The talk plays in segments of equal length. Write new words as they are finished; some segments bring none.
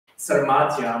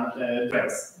Sarmatian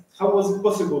dress. How was it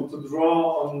possible to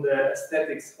draw on the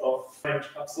aesthetics of French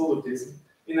absolutism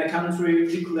in a country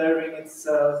declaring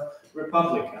itself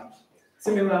republican?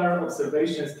 Similar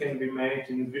observations can be made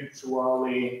in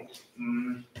virtually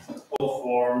all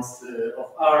forms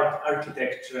of art,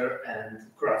 architecture, and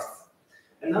crafts.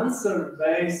 An answer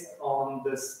based on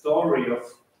the story of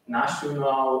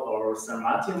national or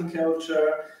Sarmatian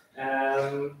culture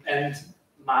and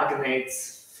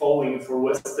magnates falling for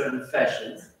Western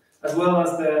fashions, as well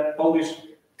as the Polish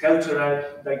cultural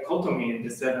dichotomy in the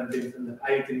 17th and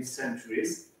 18th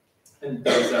centuries. And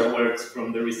those are works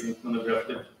from the recent monograph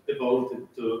devoted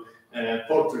to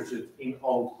portraiture in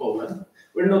Old Poland,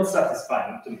 were not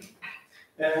satisfying to me.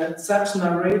 Such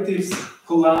narratives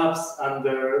collapse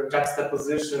under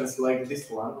juxtapositions like this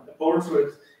one. A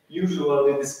portrait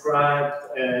usually described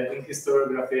in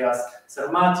historiography as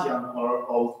Sarmatian or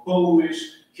Old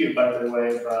Polish, here by the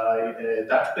way by a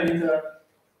Dutch painter,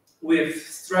 with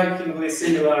strikingly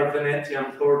similar Venetian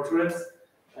portraits.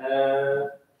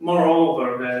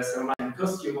 Moreover, the Sarmatian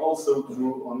costume also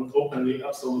drew on openly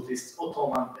absolutist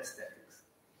Ottoman aesthetics.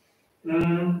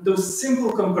 Those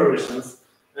simple comparisons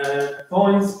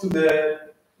points to the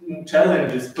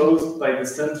challenges posed by the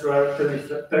central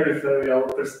peripheral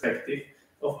perspective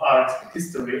of art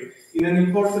history, in an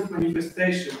important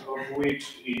manifestation of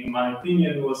which, in my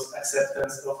opinion, was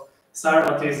acceptance of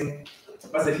Sarmatism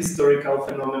as a historical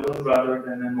phenomenon rather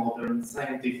than a modern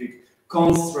scientific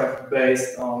construct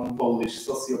based on Polish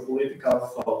socio-political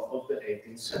thought of the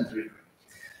 18th century.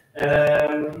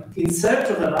 In search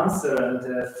of an answer and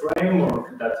a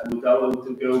framework that would allow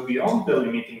to go beyond the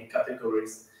limiting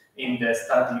categories in the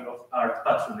study of art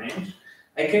patronage,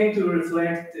 I came to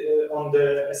reflect on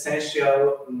the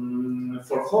essential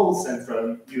for whole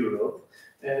Central Europe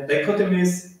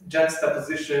dichotomous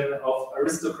juxtaposition of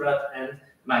aristocrat and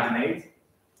magnate,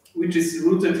 which is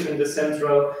rooted in the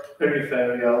central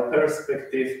peripheral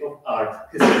perspective of art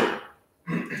history.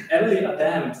 Early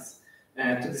attempts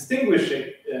to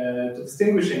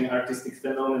distinguishing artistic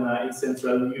phenomena in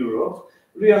Central Europe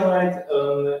relied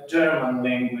on German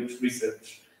language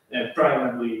research,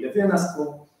 primarily the Vienna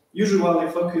School, usually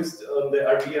focused on the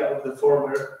area of the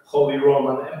former Holy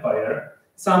Roman Empire,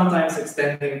 sometimes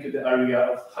extending to the area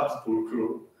of Habsburg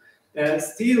rule.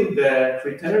 Still, the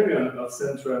criterion of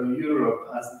Central Europe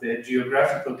as the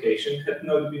geographic location had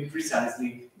not been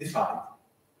precisely defined.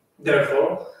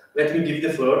 Therefore, let me give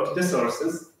the floor to the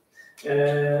sources.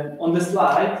 On the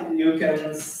slide, you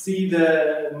can see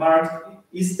the marked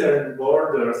eastern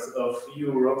borders of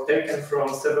Europe taken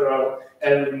from several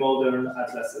early modern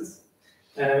atlases.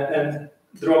 And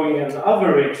drawing an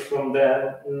average from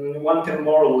that, one can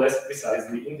more or less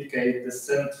precisely indicate the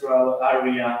central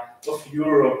area of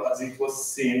Europe as it was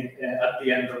seen at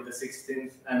the end of the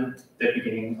 16th and the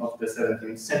beginning of the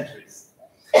 17th centuries.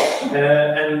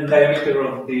 And the diameter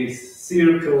of this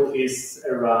circle is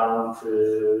around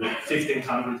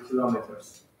 1,500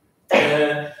 kilometers.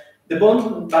 The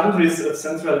boundaries of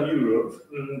Central Europe,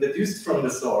 deduced from the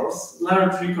source,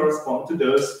 largely correspond to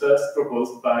those first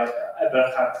proposed by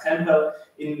Eberhard Hempel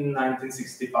in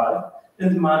 1965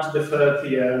 and much the 30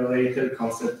 year later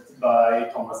concept by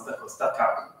Thomas da Costa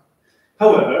Cao.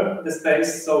 However, the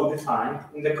space so defined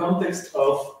in the context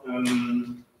of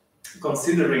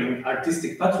considering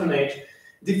artistic patronage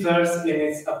differs in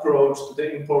its approach to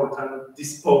the important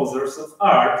disposers of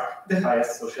art, the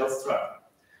highest social strata.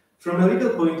 From a legal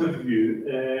point of view,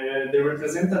 the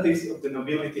representatives of the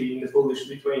nobility in the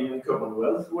Polish-Lithuanian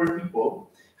Commonwealth were people.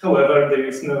 However, there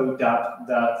is no doubt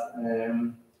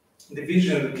that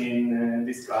division in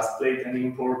this class played an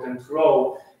important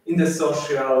role in the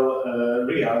social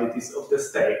realities of the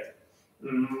state.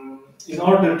 In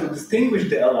order to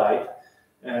distinguish the elite,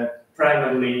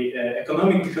 primarily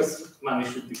economic, because money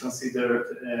should be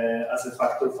considered as a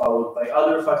factor followed by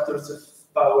other factors of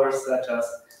power, such as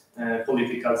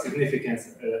political significance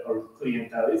or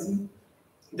clientelism.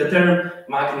 The term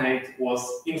magnate was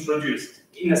introduced.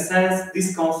 In a sense,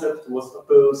 this concept was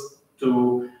opposed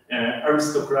to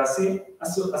aristocracy,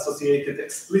 associated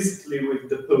explicitly with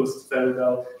the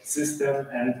post-feudal system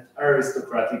and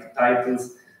aristocratic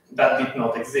titles that did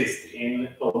not exist in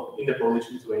the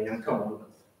Polish-Lithuanian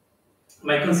Commonwealth.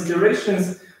 My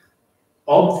considerations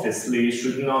obviously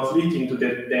should not lead into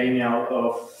the denial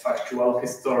of factual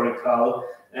historical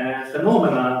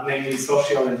phenomena, namely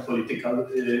social and political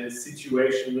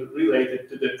situation related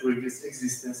to the previous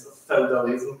existence of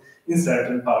feudalism in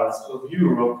certain parts of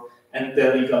Europe and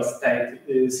the legal state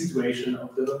situation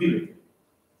of the nobility.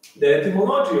 The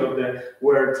etymology of the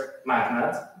word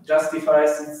magnate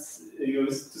justifies its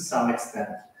use to some extent.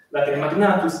 Latin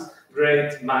magnatus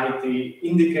great, mighty,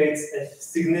 indicates a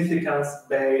significance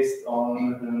based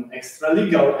on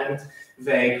extra-legal and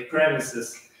vague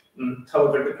premises.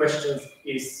 However, the question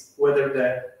is whether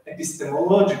the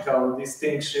epistemological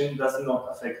distinction does not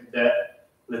affect the,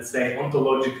 let's say,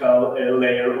 ontological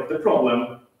layer of the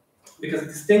problem, because the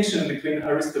distinction between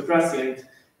aristocracy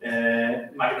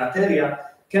and magnateria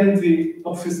can be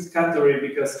obfuscatory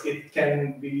because it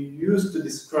can be used to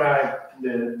describe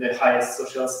the highest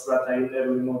social strata in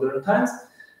early modern times.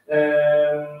 As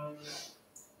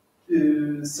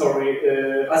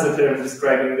a term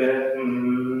describing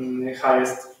the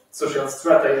highest social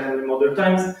strata in early modern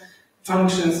times,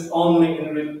 functions only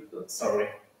in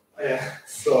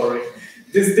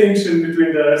distinction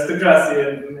between the aristocracy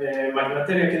and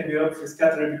magnateria can be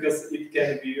obfuscatory because it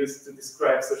can be used to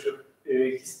describe social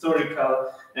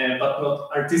historical but not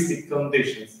artistic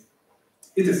conditions.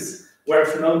 It is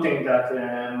worth noting that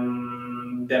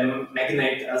the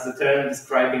magnate as a term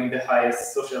describing the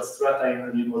highest social strata in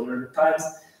early modern times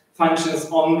functions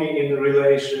only in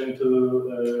relation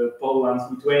to Poland,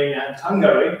 Lithuania, and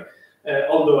Hungary,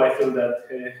 although I feel that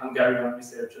Hungarian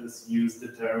researchers use the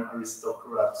term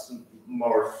aristocrats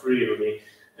more freely,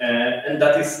 and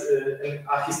that is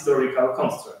a historical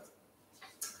construct.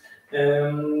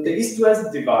 The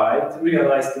East-West divide,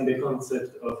 realized in the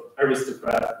concept of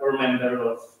aristocrat or member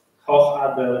of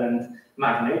Hochadel and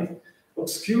magnate,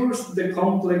 obscures the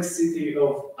complexity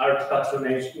of art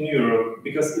patronage in Europe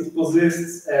because it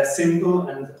possesses a simple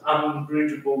and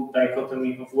unbridgeable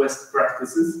dichotomy of West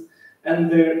practices and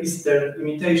their Eastern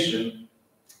imitation.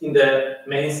 In the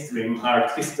mainstream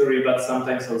art history, but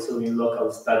sometimes also in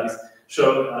local studies,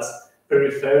 shown as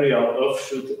peripheral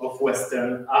offshoot of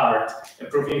Western art, a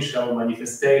provincial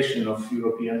manifestation of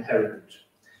European heritage.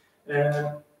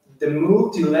 The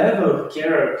multi-level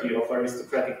hierarchy of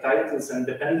aristocratic titles and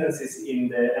dependencies in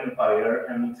the empire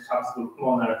and Habsburg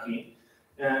monarchy,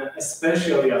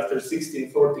 especially after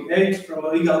 1648, from a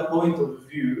legal point of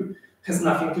view, has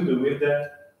nothing to do with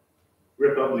the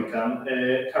republican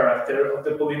character of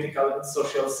the political and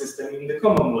social system in the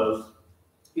Commonwealth.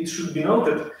 It should be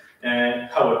noted,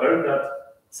 however,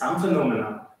 that some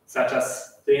phenomena, such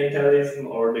as clientelism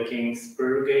or the king's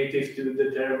prerogative to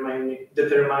determining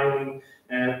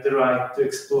the right to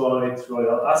exploit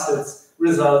royal assets,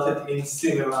 resulted in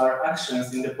similar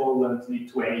actions in the Poland,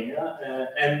 Lithuania,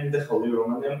 and the Holy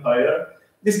Roman Empire,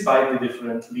 despite the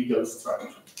different legal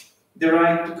structure. The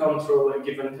right to control a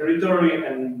given territory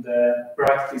and the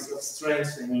practice of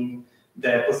strengthening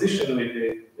the position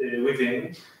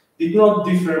within did not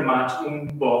differ much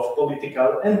in both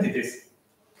political entities.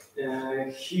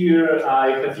 Here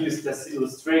I have used as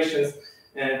illustrations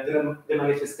the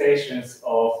manifestations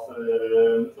of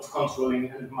controlling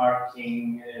and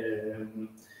marking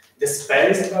the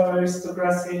space of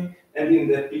aristocracy, and in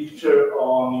the picture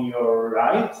on your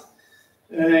right,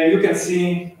 you can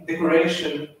see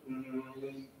decoration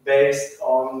based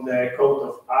on the coat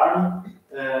of arms,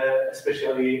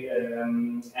 especially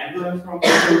emblem from the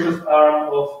coat of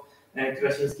arms of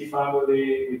Krasiński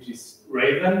family, which is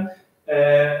raven,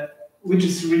 which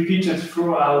is repeated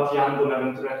throughout Jan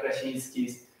Bonaventura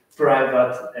Krasiński's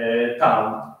private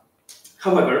town.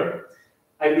 However,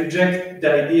 I reject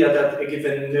the idea that a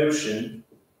given notion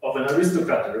of an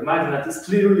aristocrat or magnate is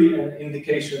clearly an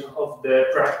indication of the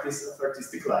practice of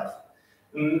artistic life.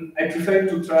 I prefer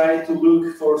to try to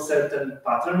look for certain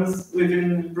patterns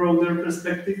within broader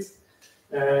perspectives.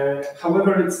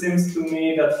 However, it seems to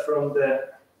me that from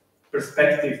the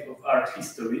perspective of art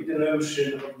history, the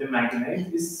notion of the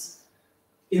magnate is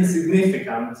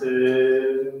insignificant,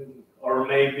 or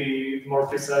maybe more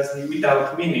precisely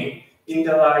without meaning, in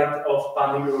the light of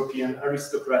pan-European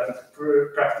aristocratic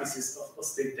practices of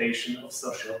ostentation of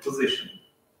social position.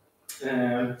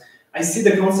 I see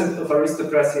the concept of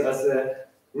aristocracy as a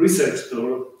research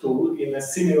tool in a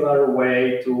similar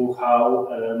way to how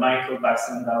Michael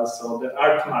Baxendale saw the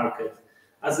art market,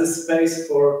 as a space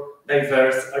for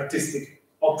diverse artistic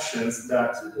options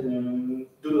that do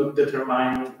not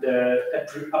determine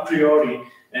a priori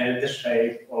the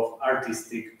shape of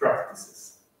artistic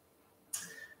practices.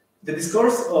 The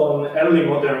discourse on early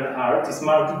modern art is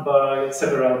marked by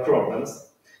several problems,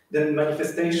 the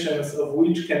manifestations of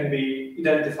which can be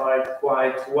identified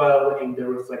quite well in the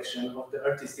reflection of the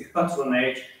artistic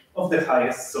patronage of the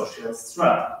highest social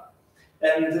strata.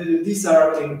 And these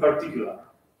are in particular: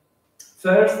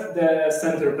 first, the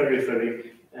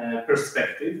center-periphery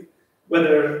perspective.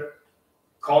 Whether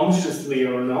consciously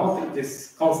or not, it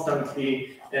is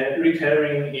constantly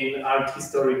recurring in art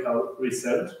historical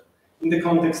research. In the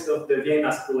context of the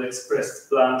Vienna School expressed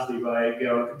bluntly by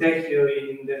Georg Dechel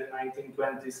in the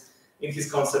 1920s, in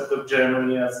his concept of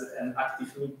Germany as an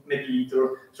active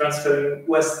mediator, transferring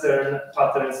Western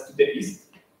patterns to the East,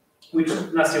 which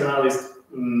nationalist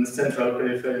central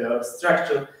peripheral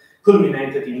structure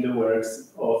culminated in the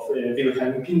works of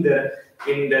Wilhelm Pinde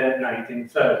in the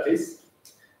 1930s.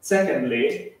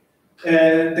 Secondly,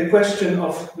 the question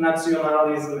of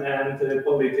nationalism and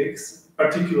politics,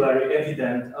 particularly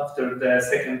evident after the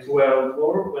Second World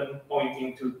War, when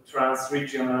pointing to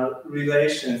trans-regional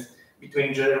relations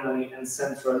between Germany and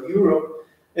Central Europe,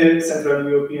 Central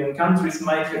European countries,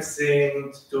 might have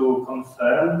seemed to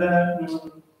confirm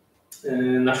the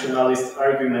nationalist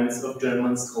arguments of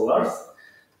German scholars.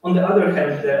 On the other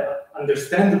hand, the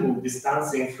understandable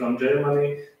distancing from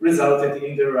Germany resulted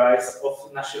in the rise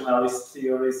of nationalist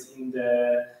theories in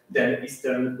the then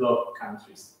Eastern Bloc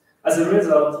countries. As a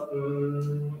result,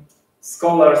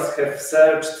 scholars have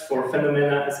searched for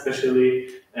phenomena, especially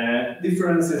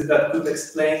differences that could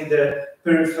explain the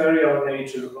peripheral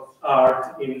nature of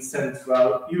art in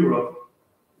Central Europe.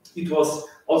 It was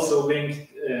also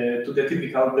linked to the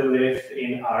typical belief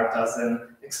in art as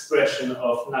an expression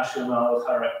of national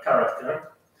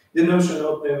character. The notion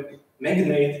of the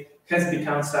magnate has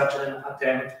become such an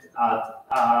attempt at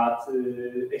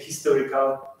a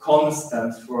historical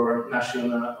constant for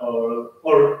national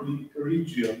or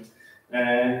region.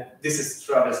 This is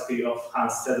travesty of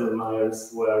Hans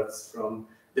Sedlmayer's words from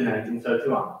the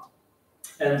 1931.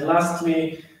 And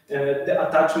lastly, the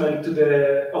attachment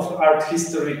to of art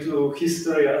history to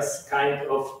history as kind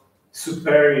of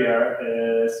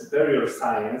superior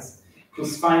science,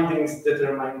 whose findings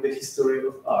determine the history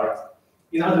of art.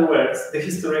 In other words, the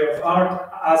history of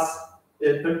art as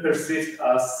perceived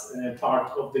as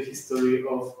part of the history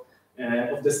of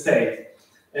the state.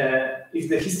 If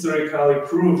the historically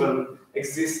proven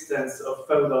existence of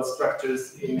feudal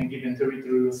structures in a given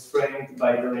territory was framed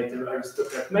by the later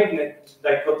aristocrat magnate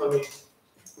dichotomy,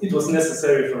 it was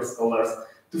necessary for scholars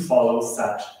to follow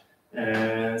such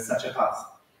a path.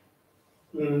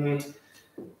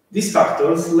 These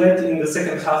factors led in the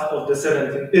second half of the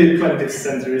 20th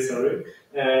century,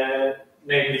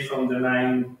 namely from the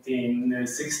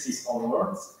 1960s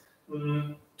onwards,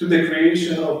 to the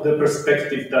creation of the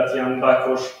perspective that Jan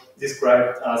Bakos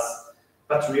described as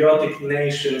patriotic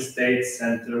nation-state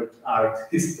centered art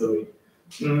history.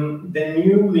 The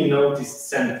newly noticed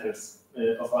centers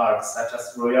of art, such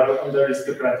as royal and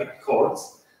aristocratic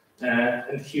courts,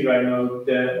 and here I note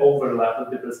the overlap of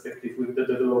the perspective with the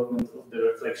development of the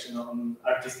reflection on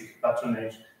artistic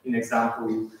patronage, in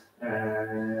example,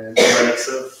 the works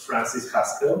of Francis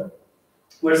Haskell,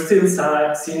 were still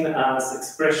seen as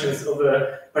expressions of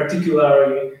a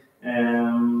particular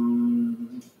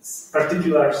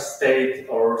state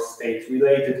or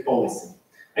state-related policy.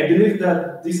 I believe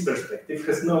that this perspective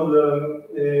has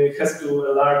to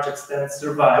a large extent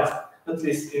survived, at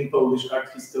least in Polish art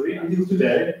history, until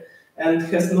today, and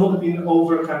has not been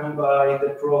overcome by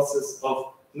the process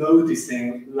of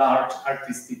noticing large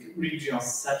artistic regions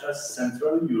such as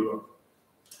Central Europe.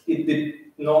 It did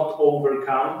not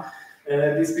overcome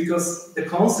this because the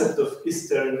concept of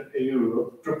Eastern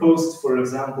Europe, proposed, for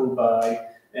example, by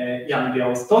Jan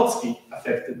Białostocki,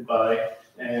 affected by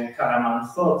Karaman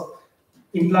thought,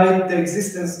 implied the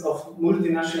existence of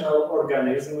multinational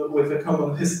organisms with a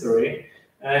common history,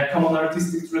 common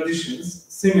artistic traditions,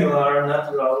 similar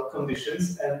natural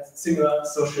conditions, and similar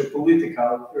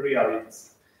socio-political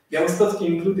realities. Białostocki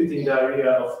included in the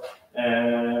area of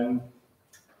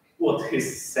what he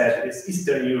said is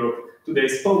Eastern Europe,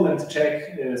 today's Poland,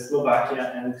 Czech,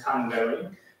 Slovakia, and Hungary,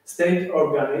 state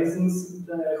organisms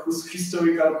whose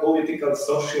historical, political,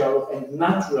 social, and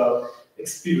natural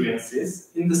experiences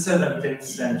in the 17th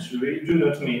century do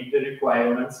not meet the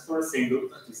requirements for a single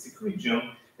artistic region,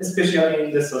 especially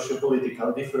in the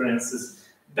socio-political differences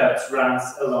that runs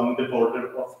along the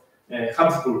border of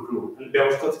Habsburg rule. And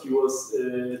Białostocki was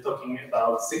talking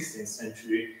about 16th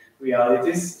century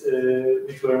realities,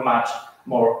 which were much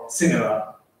more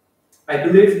similar. I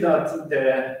believe that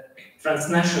the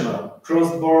transnational,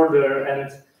 cross-border,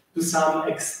 and to some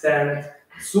extent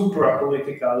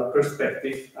supra-political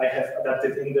perspective I have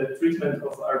adapted in the treatment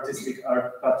of artistic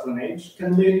art patronage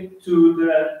can lead to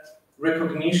the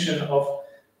recognition of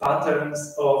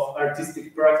patterns of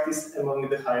artistic practice among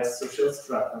the highest social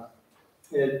strata.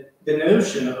 The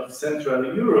notion of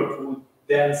Central Europe would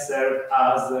then serve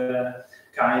as a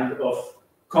kind of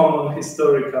common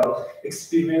historical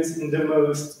experience in the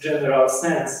most general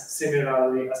sense,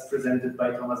 similarly as presented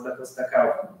by Thomas da Costa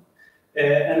Kaufmann,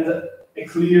 and a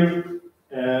clear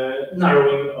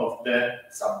narrowing of the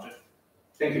subject.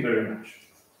 Thank you very much.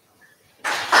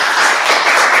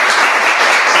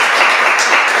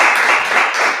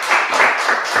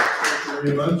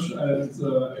 very much, and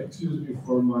excuse me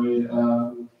for my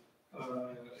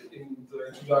in the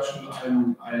introduction.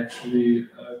 I actually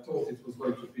thought it was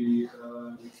going to be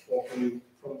spoken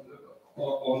from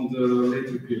on the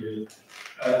later period.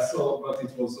 But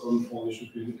it was on Polish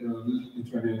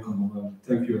Lithuanian Commonwealth.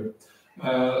 Thank you.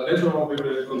 Later on, we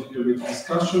will continue with the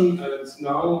discussion, and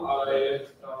now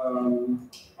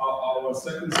our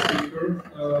second speaker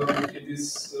in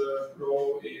this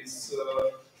row is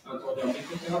Antonija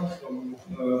Mlikota from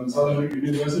Zadar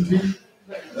University,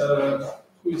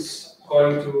 who is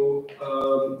going to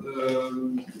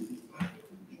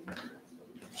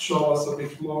show us a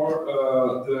bit more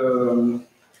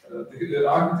the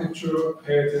architecture,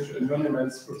 heritage, and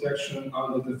monuments protection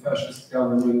under the fascist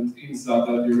government in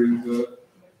Zadar during the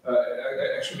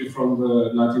actually from the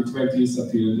 1920s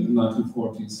until the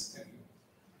 1940s.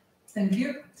 Thank you.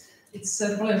 It's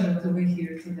a pleasure to be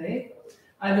here today.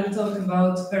 I will talk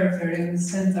about periphery and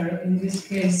center. In this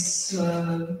case,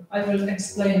 I will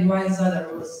explain why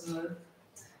Zadar was the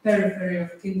periphery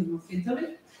of Kingdom of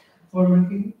Italy, former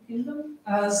kingdom.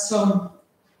 And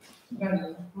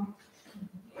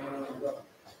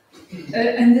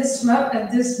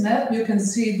at this map, you can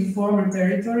see the former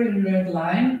territory in red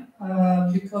line,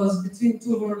 because between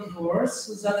two world wars,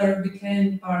 Zadar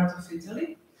became part of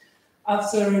Italy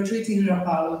after retreating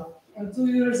Rapallo. 2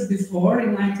 years before,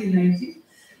 in 1980,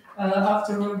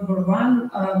 after World War I,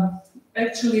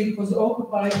 actually it was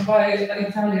occupied by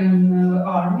Italian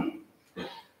army,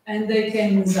 and they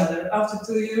came in Zadar. After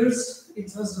 2 years,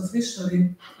 it was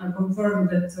officially confirmed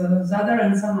that Zadar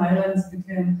and some islands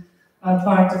became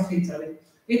part of Italy.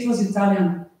 It was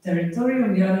Italian territory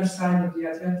on the other side of the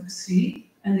Adriatic Sea,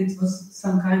 and it was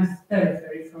some kind of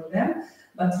periphery for them,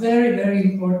 but very, very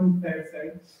important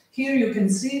periphery. Here you can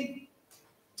see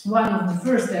one of the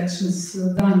first actions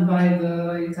done by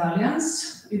the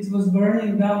Italians. It was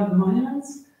burning down the monuments.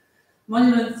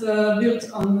 Monument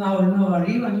built on our Nova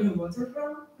Riva, new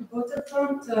waterfront.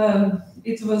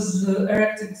 It was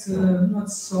erected not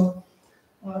so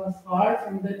far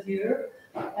from that year,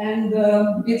 and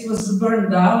it was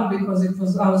burned down because it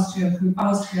was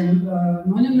Austrian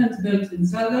monument built in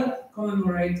Zadar,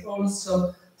 commemorate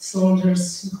also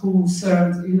soldiers who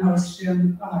served in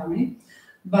Austrian army.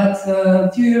 But a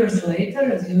few years later,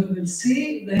 as you will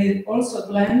see, they also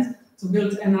planned to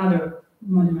build another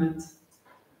monument.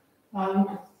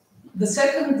 The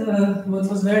second, what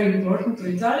was very important to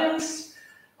Italians,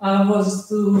 was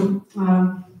to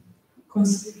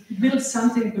build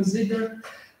something considered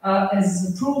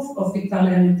as proof of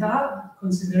Italianità,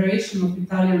 consideration of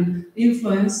Italian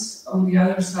influence on the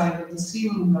other side of the sea,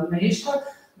 on Dalmatia,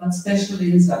 but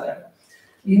especially in Zadar.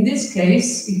 In this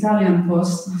case, Italian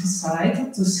post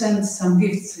decided to send some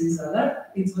gifts in Zadar.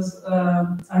 It was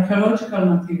archaeological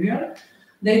material.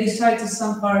 They decided to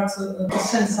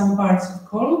send some parts of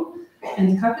column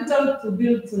and capital to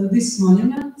build this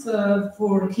monument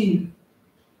for king.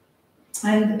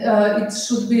 And it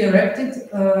should be erected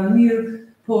near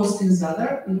post in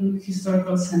Zadar, in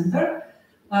historical center.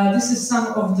 This is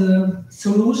some of the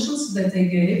solutions that they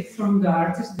gave from the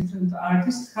artists, different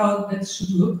artists, how that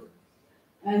should look.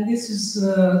 And this is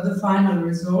the final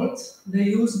result. They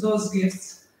used those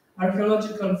gifts,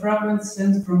 archaeological fragments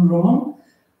sent from Rome,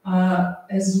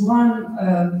 as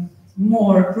one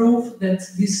more proof that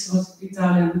this was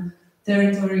Italian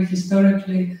territory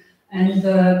historically, and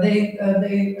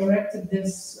they erected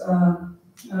this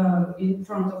in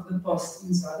front of the post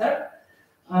in Zadar.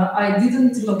 I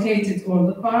didn't locate it all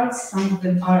the parts, some of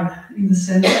them are in the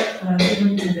center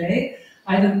even today.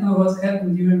 I don't know what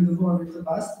happened during the war with the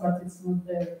bust, but it's not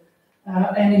there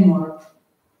anymore.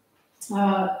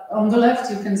 On the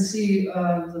left, you can see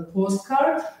the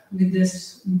postcard with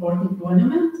this important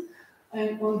monument,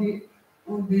 and on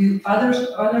the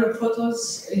other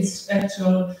photos, it's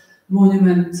actual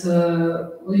monument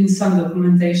in some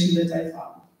documentation that I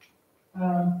found.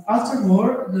 After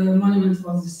war, the monument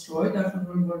was destroyed after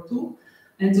World War II,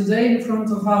 and today in front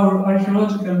of our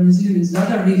archaeological museum in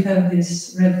Zadar, we have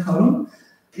this red column.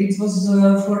 It was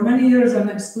for many years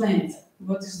unexplained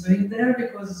what is doing there,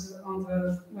 because on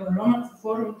the Roman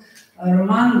Forum,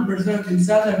 Roman preserved in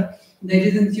Zadar, they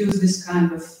didn't use this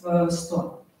kind of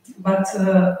stone. But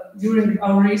during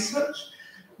our research,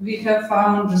 we have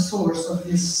found the source of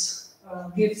this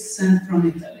gifts sent from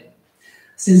Italy.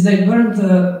 Since they burned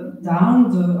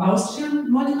down the Austrian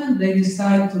monument, they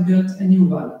decided to build a new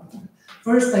one.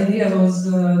 First idea was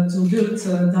to build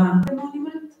Dante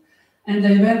monument, and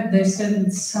they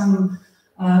sent some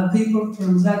people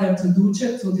from Zadar to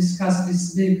Duce to discuss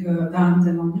these big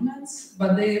Dante monuments,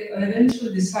 but they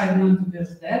eventually decided not to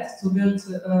build that, to build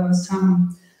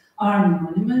some army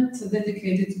monument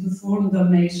dedicated to the fallen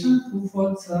Dalmatian who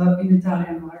fought in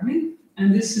Italian army.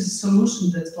 And this is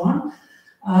solution that one.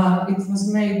 It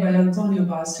was made by Antonio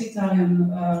Bassi,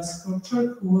 Italian sculptor,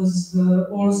 who was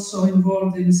also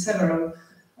involved in several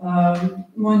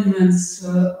monuments.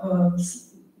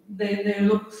 They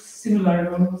look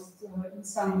similar almost in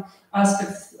some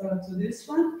aspects to this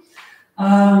one.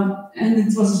 And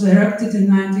it was erected in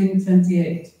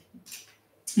 1928.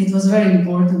 It was very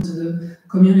important to the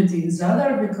community in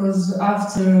Zadar because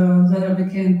after Zadar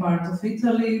became part of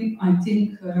Italy, I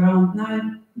think around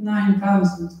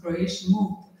 9,000 Croatians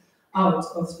moved out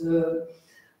of the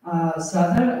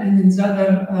Zadar, and in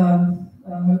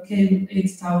Zadar came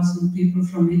 8,000 people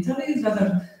from Italy.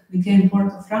 Zadar became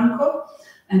Port of Franco,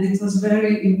 and it was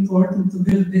very important to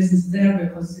build business there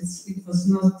because it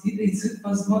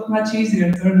was not much easier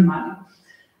to earn money.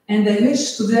 And they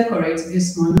wished to decorate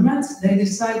this monument. They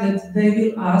decided they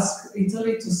will ask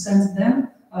Italy to send them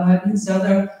in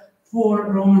Zadar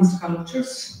 4 Roman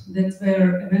sculptures that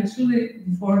were eventually,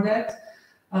 before that,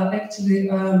 actually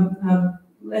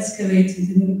excavated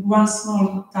in one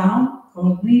small town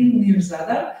called Nin, near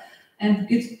Zadar. And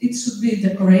it should be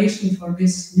decoration for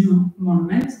this new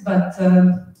monument, but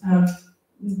the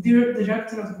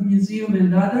director of the museum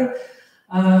and other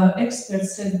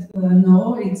experts said,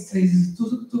 no, it is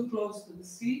too close to the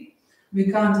sea, we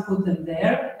can't put them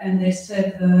there, and they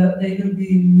said they will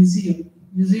be in museum.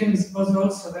 Museum was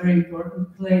also a very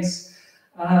important place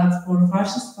for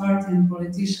fascist party and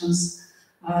politicians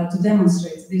to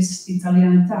demonstrate this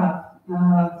Italianità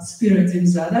spirit in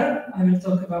Zadar. I will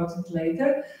talk about it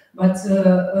later, but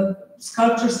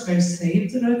sculptures were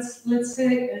saved, let's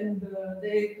say, and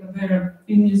they were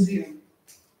in museum.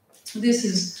 This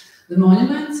is the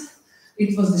monument.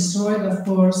 It was destroyed, of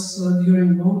course,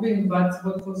 during bombing, but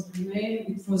what was remained,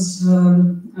 it was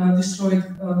destroyed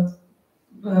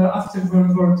after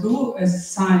World War II as a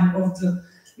sign of the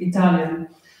Italian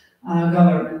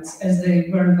government, as they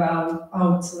burned down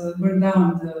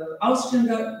the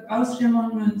Austrian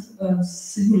monument. A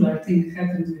similar thing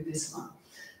happened with this one.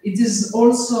 It is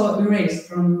also erased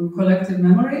from collective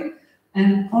memory,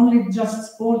 and only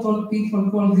just old people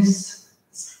call this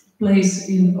place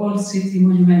in Old City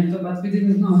Monumento, but we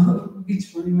didn't know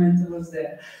which monument was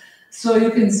there. So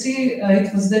you can see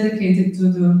it was dedicated to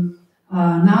the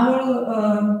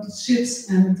naval ships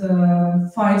and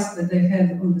fights that they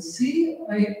had on the sea.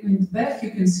 In the back you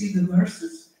can see the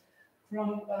verses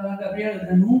from Gabriele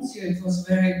D'Annunzio. It was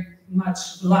very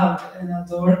much loved and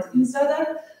adored in Zadar,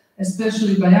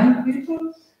 especially by young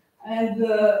people. And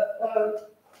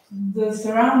the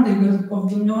surrounding of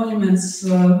the monuments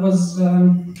was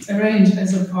arranged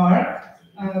as a park.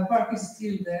 The park is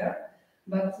still there,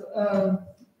 but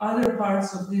other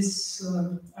parts of this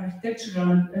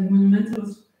architectural and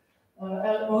monumental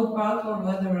outward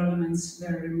other elements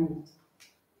were removed.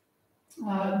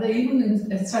 They even,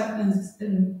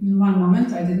 in one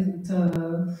moment, I didn't,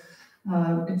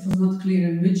 it was not clear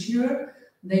in which year,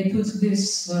 they put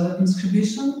this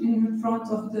inscription in front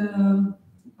of the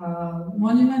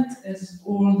monument as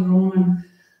all the Roman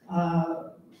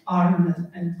arms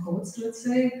and codes, let's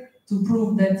say, to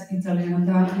prove that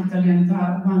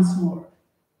Italianità once more.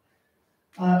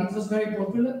 It was very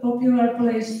popular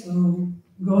place to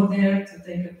go there to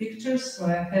take a picture, so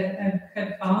I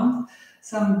had found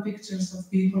some pictures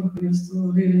of people who used to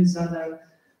live in Zadar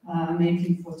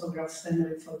making photographs,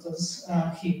 family photos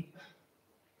here.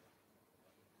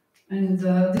 And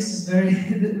this is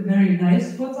very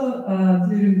nice photo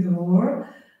during the war.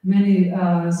 Many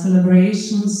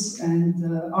celebrations and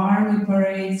army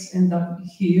parades end up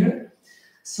here.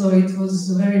 So it was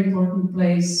a very important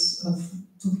place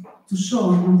to show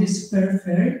on this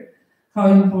periphery how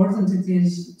important it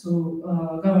is to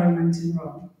government in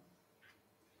Rome.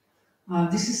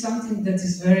 This is something that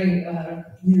is very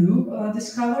new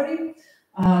discovery.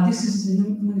 This is the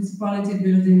municipality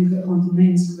building on the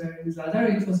main square in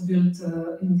Zadar. It was built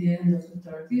in the end of the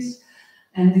 30s,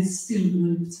 and it's still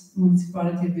a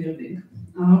municipality building.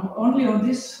 Only on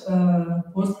this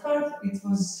postcard, it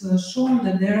was shown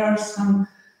that there are some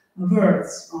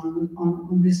words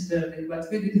on this building, but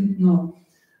we didn't know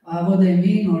what they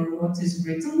mean or what is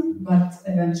written. But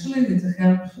eventually, with the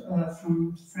help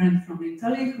from a friend from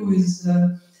Italy, who is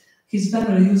his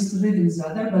family used to live in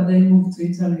Zadar, but they moved to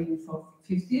Italy in the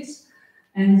 50s,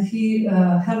 and he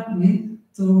helped me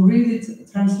to read it,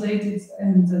 translate it,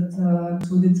 and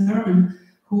to determine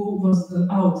who was the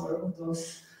author of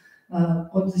those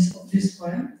of this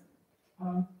poem.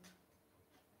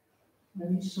 Let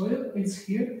me show you. It's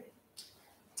here.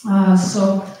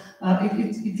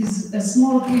 It is a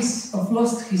small piece of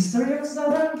lost history of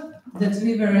Zadar that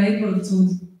we were able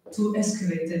to to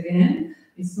excavate again.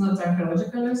 It's not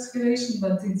archaeological excavation,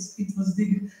 but it was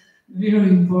very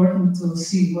important to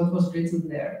see what was written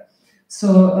there.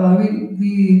 So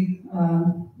we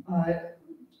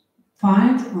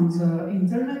find on the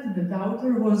internet that the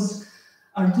author was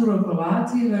Arturo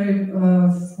Colati.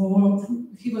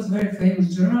 He was a very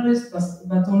famous journalist,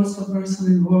 but also a person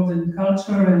involved in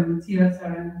culture and theater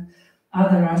and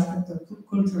other aspects of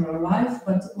cultural life.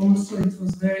 But also it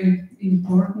was very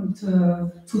important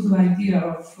to the idea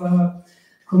of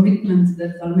commitment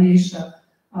that Dalmatia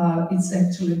it's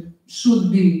actually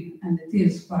should be, and it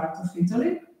is, part of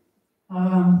Italy.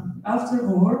 After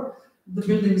war, the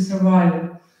building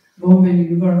survived bombing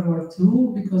in World War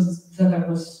II because Zadar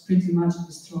was pretty much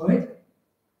destroyed,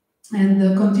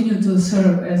 and continued to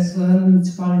serve as a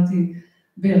municipality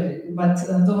building. But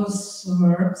those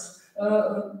works,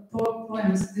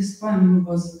 poems, this poem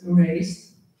was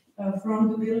erased from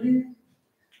the building,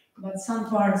 but some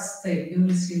parts stayed. You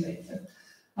will see later.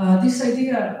 This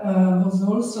idea was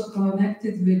also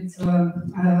connected with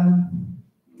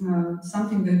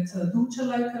something that Duce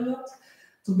liked a lot,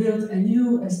 to build a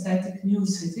new aesthetic, new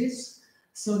cities.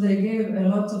 So they gave a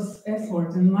lot of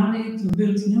effort and money to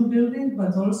build new buildings,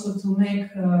 but also to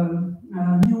make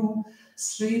new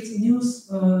streets, new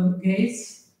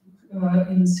gates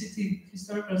in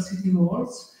historical city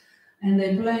walls. And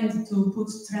they planned to put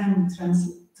tram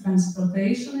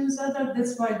transportation in Zadar.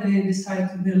 That's why they decided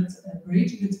to build a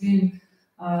bridge between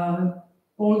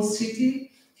old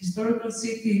city, historical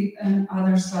city, and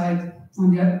other side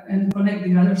and connect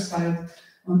the other side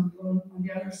on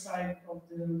the other side of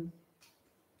the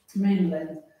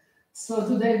mainland. So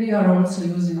today we are also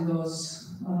using those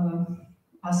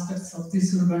aspects of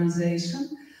this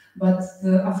urbanization, but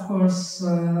of course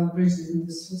bridge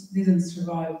didn't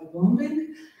survive the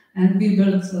bombing, and we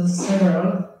built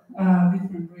several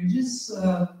different bridges.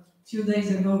 A few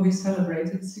days ago we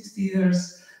celebrated 60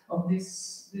 years of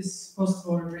this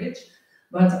post-war bridge,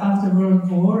 but after World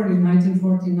War in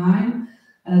 1949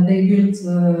 they built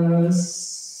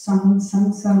some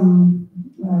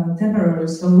temporary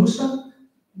solution.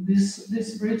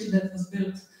 This bridge that was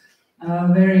built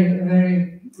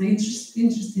very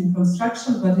interesting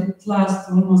construction, but it lasts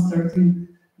almost 13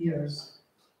 years.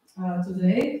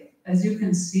 Today, as you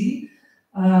can see,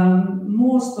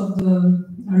 most of the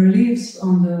reliefs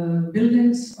on the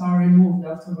buildings are removed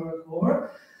after World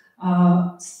War.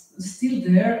 Still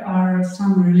there are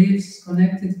some reliefs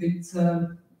connected with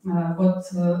what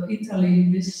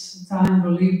Italy this time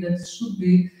believed that should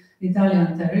be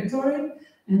Italian territory,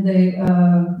 and they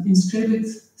inscribed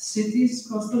cities,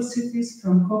 coastal cities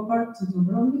from Kopar to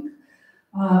Dubrovnik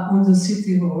on the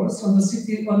city walls, on the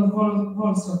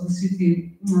walls of the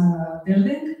city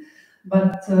building,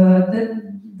 but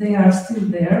they are still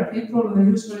there. People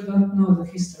usually don't know the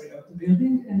history of the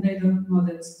building, and they don't know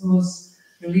that those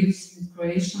reliefs in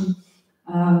Croatian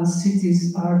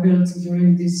cities are built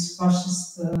during this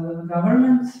fascist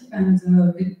government, and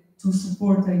to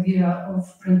support the idea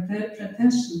of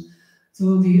pretension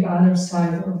to the other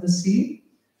side of the sea.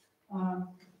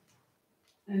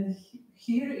 And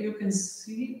here you can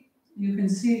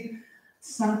see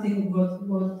something what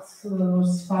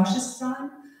was fascist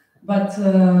time, but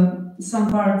some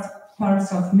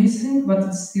parts are missing, but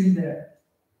it's still there.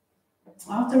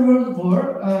 After World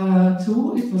War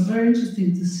II, it was very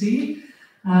interesting to see.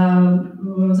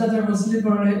 Zadar was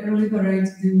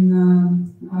liberated in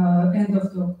end of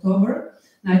October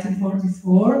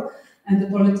 1944, and the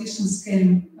politicians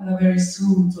came very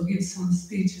soon to give some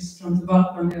speeches from the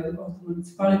balcony of the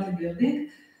municipality building,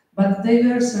 but they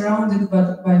were surrounded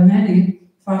by many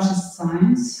fascist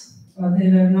signs. They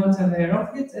were not aware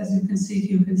of it. As you can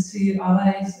see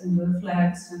allies and the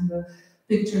flags and the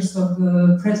pictures of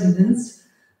the presidents,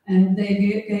 and they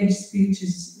gave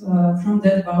speeches from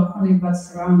that balcony, but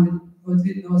surrounded with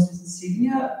those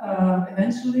insignia.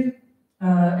 Eventually,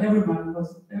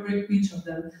 each of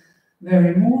them were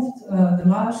removed. The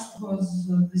last was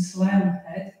this lamb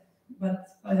head, but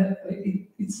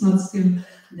it's not still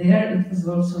there. It was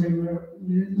also removed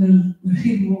in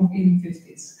the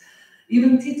 50s.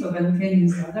 Even Tito, when came in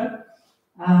Zadar,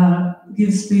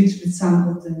 gives speech with some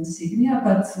of the insignia,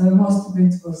 but most of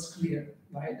it was clear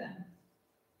by then.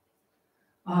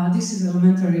 This is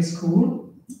elementary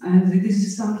school, and this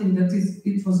is something that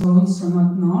it was also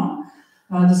not known.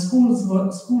 The school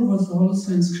was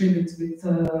also inscribed with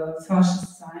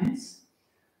fascist signs.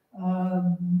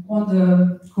 On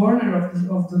the corner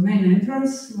of the main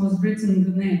entrance was written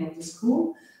the name of the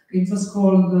school. It was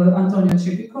called Antonio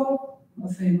Cipico, a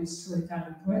famous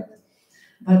Italian poet.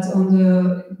 But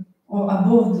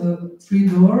above the three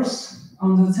doors,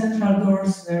 on the central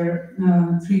doors were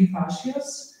three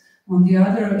fascias, On the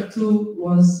other two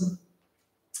was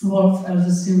wolf as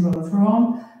a symbol of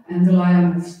Rome, and the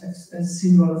lion as a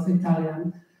symbol of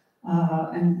Italian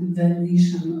and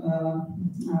Venetian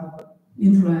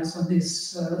influence of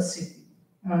this city.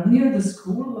 Near the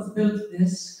school was built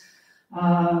this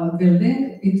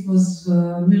building. It was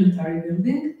a military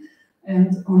building,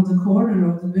 and on the corner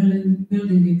of the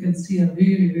building you can see a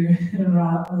very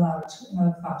large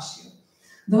fascia.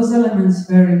 Those elements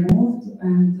were removed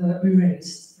and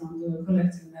erased from the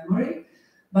collective memory,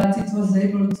 but it was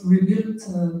able to rebuild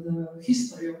the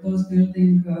history of those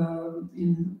buildings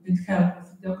with help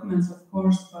of documents, of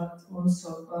course, but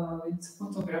also with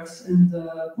photographs and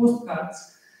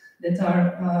postcards that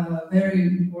are very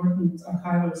important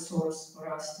archival source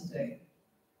for us today.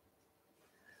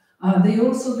 They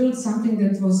also built something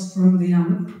that was from the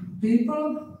young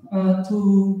people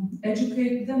to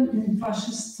educate them in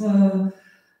fascist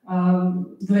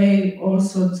way.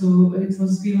 Also, it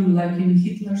was given, like in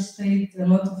Hitler's state, a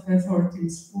lot of effort in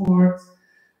sport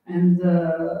and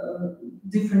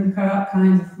different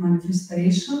kind of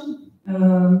manifestation.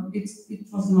 It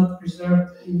was not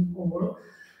preserved in all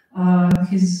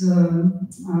his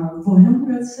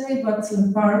volume, let's say, but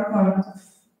part of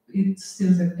it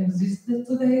still existed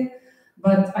today.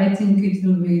 But I think it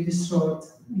will be destroyed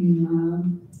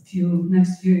in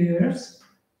next few years.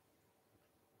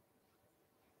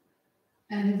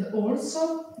 And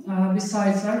also,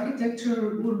 besides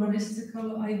architecture,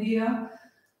 urbanistical idea,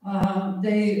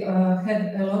 they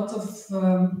had a lot of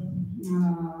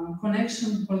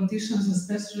connection, politicians,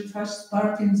 especially fascist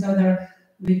party in Zadar,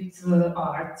 with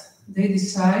art. They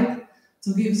decide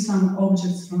to give some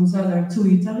objects from Zadar to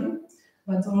Italy,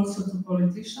 but also to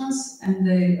politicians, and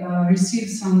they receive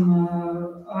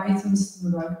some items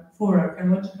for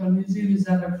archaeological museum in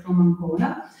Zadar from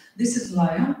Ancona. This is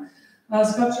lion. A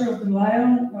sculpture of the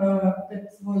lion that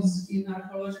was in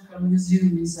archaeological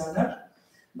museum in Zadar,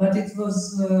 but it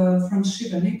was from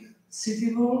Šibenik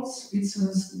city walls. It's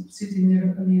a city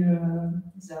near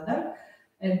Zadar.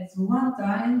 At one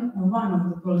time, one of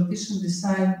the politicians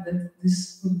decided that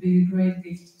this would be a great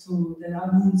gift to the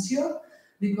Nuncio,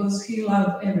 because he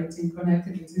loved everything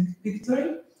connected with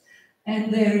victory.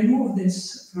 And they removed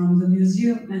this from the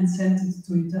museum and sent it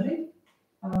to Italy.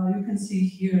 You can see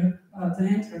here the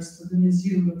entrance to the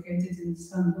museum located in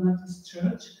San Donatus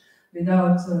Church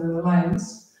without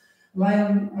lions.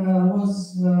 Lion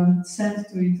was sent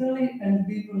to Italy, and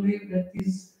we believe that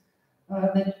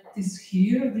is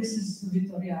here. This is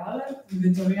Vittoriale.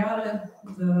 Vittoriale,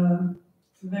 the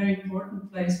very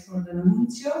important place for the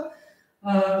Nuncio.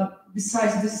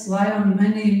 Besides this lion,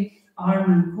 many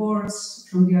armed courts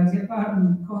from the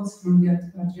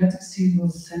Adriatic Sea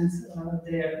was sent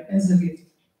there as a gift.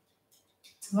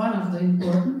 One of the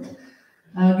important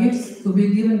gifts to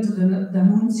be given to the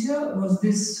Nuncio was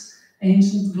this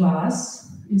ancient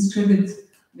glass inscribed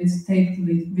with "Take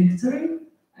with Victory,"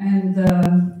 and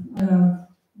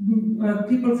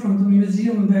people from the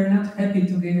museum were not happy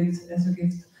to give it as a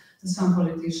gift to some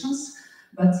politicians,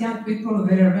 but young people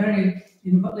were very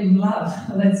in love,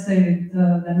 let's say, with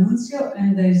the Nuncio,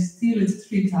 and they steal it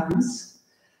 3 times.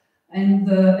 And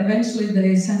eventually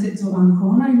they sent it to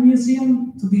Ancona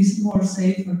museum to be more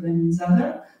safer than in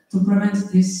Zadar, to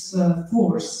prevent this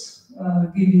force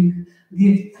giving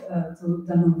gift to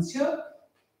the Nuncio.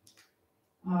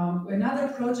 Another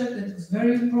project that was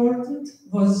very important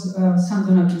was San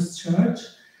Donatus Church.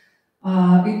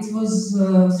 It was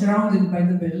surrounded by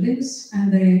the buildings,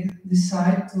 and they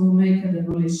decided to make a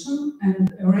demolition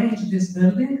and arrange this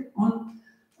building on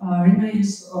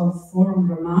remains of Forum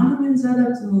Romanum in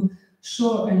Zadar to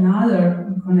show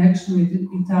another connection with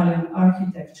Italian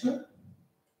architecture.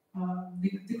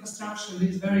 The construction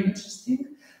is very interesting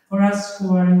for us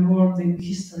who are involved in the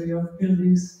history of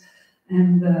buildings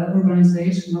and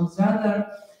urbanization of Zadar,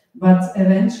 but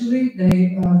eventually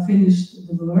they finished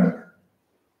the work.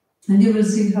 And you will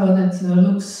see how that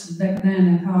looks back then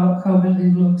and how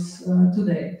building looks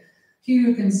today. Here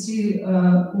you can see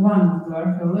one of the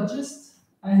archaeologists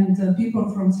and people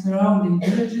from surrounding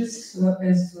villages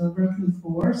as working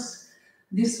force.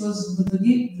 This was the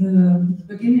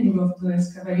beginning of the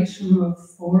excavation of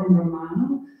Forum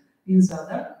Romanum in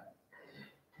Zadar.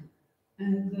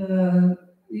 And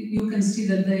you can see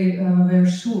that they were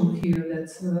sure here that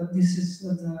this is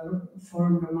the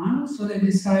Forum Romanum, so they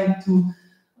decided to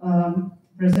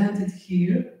present it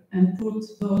here and put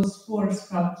those 4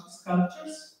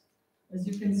 sculptures. As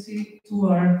you can see, 2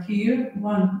 are here,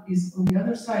 1 is on the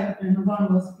other side, and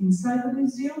 1 was inside the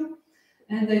museum.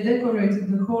 And they decorated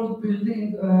the whole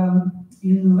building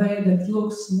in a way that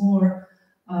looks more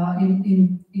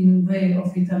in way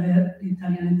of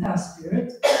Italianità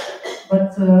spirit.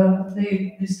 but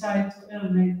they decide to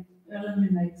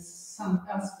eliminate some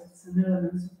aspects and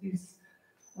elements of this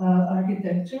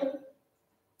architecture.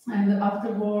 And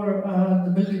after war,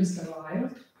 the building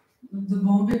survived. The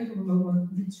bombing,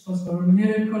 which was a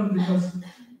miracle because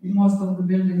most of the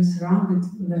buildings around it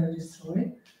were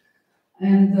destroyed.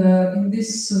 And in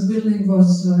this building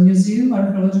was a museum,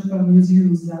 archaeological museum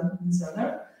in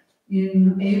Zadar.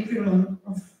 In April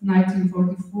of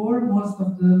 1944, most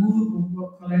of the movable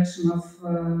collection of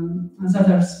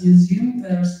Zadar's museum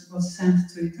was sent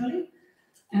to Italy,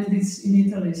 and it's in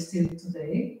Italy still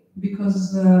today,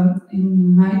 because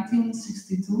in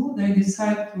 1962 they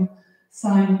decided to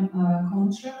sign a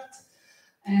contract,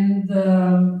 and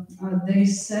they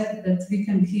said that we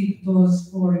can keep those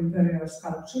 4 imperial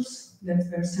sculptures that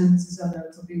were sent to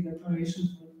Zadar to be decoration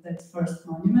for that first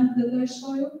monument that I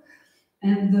show you,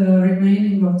 and the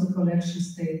remaining of the collection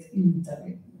stayed in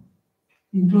Italy,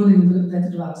 including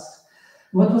that glass.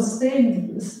 What stayed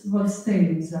in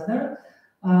Zadar,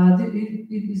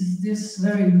 it is this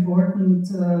very important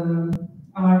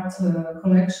art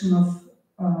collection of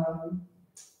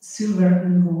silver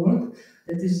and gold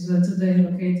that is today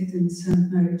located in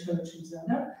St. Mary Church in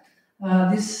Zadar.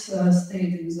 This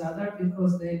stayed in Zadar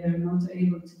because they were not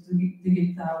able to dig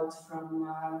it out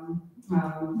from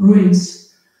ruins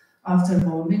after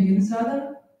bombing in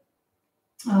Zadar.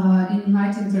 In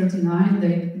 1939,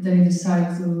 they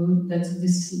decided that the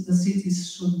cities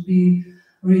should be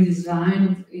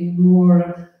redesigned in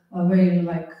more a way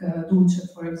like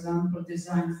Dulce, for example,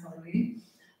 designed for Lee,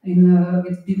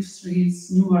 with big streets,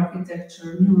 new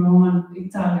architecture, new Roman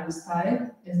Italian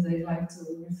style, as they like to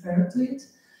refer to it.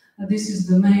 This is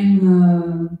the main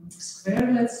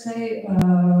square, let's say.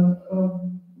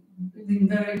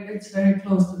 It's very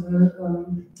close to the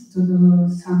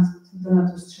St.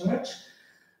 Donatus Church,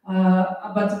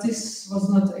 but this was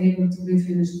not able to be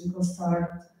finished because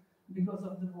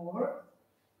of the war.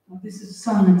 This is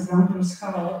some examples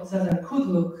how Zadar could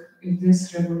look if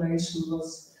this regulation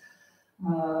was,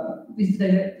 if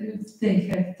they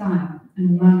had time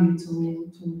and money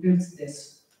to build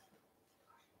this.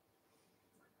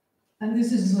 And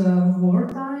this is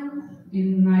wartime.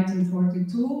 In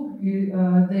 1942,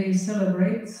 they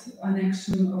celebrate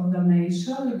annexion of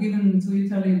Dalmatia, given to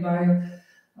Italy by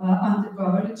Ante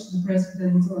Pavelic, the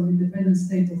president of the independent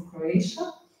state of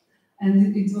Croatia.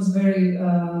 And it was very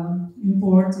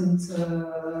important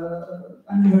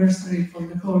anniversary for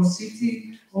the whole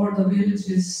city. All the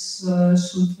villages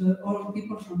all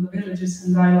people from the villages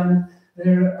and island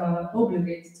were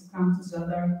obligated to come to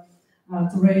Zadar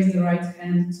to raise the right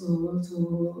hand to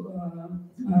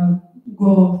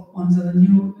go on the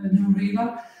new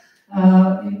river,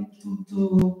 to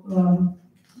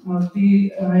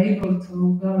be able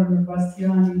to govern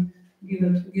Bastiani, give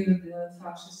the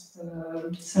fascist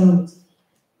salute.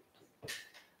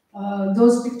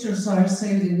 Those pictures are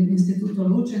saved in Instituto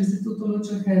Luce. Instituto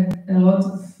Luce had a lot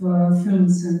of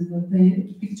films and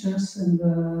pictures and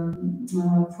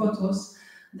photos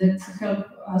that help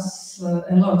us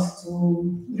a lot to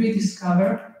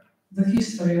rediscover the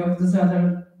history of the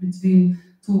Zadar between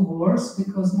 2 wars,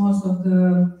 because most of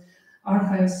the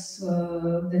archives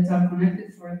that are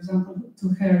connected, for example, to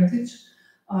heritage,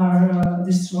 are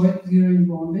destroyed during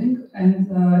bombing,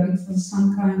 and it was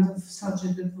some kind of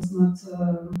subject that was not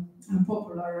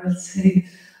popular, let's say,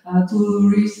 to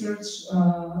research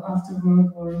after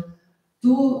World War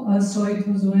II. So it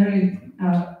was very,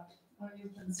 you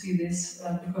can see this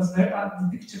because the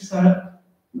pictures are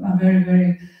very,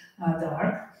 very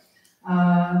dark.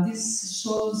 This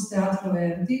shows Teatro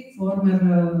Verdi, former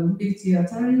big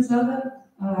theater in Zadar.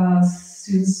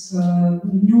 Since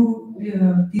new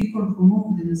people who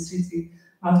moved in the city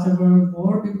after World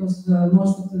War, because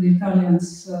most of the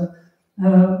Italians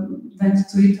went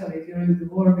to Italy during the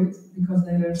war because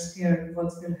they were scared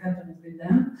what will happen with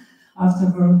them after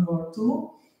World War II.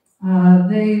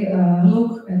 They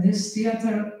look at this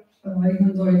theater,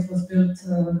 even though it was built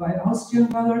by Austrian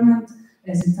government,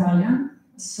 as Italian.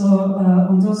 So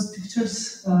on those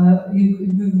pictures, you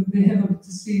will be able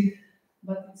to see,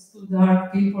 but it's too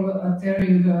dark, people are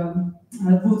tearing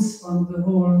woods from the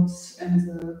walls and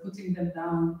putting them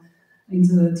down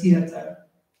into the theater.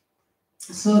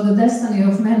 So the destiny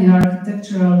of many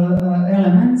architectural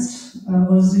elements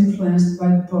was influenced by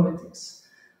the politics.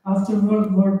 After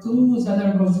World War II,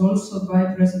 Zadar was also by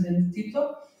President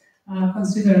Tito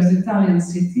considered as Italian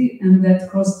city, and that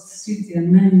cost the city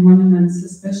and many monuments,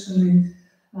 especially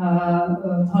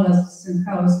palaces and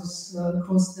houses,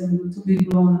 caused them to be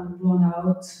blown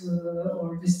out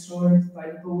or destroyed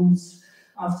by bombs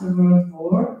after World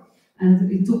War.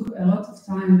 And it took a lot of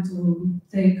time to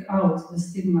take out the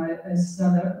stigma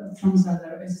from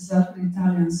Zadar as an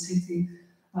Italian city.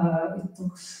 It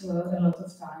took a lot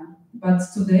of time. But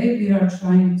today we are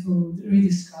trying to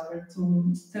rediscover,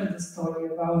 to tell the story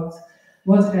about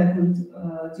what happened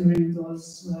during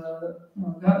those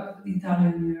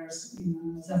Italian years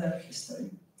in Zadar history.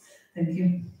 Thank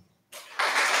you.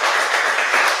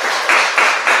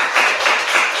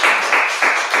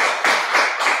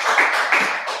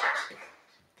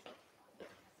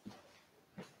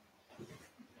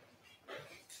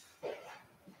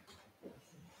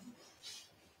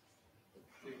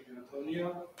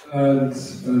 And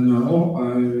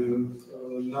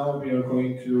now we are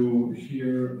going to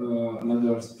hear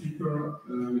another speaker,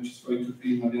 which is going to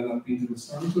be Mariana Pinto dos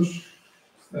Santos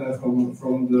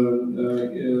from the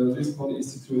Lisbon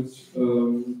Institute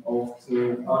of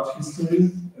the Art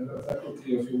History,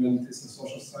 Faculty of Humanities and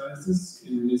Social Sciences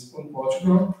in Lisbon,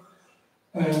 Portugal.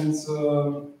 And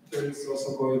there is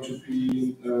also going to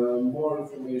be more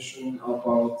information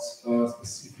about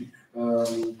specific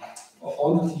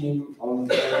on the theme, on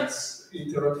its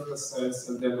interactive sense,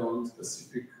 and then on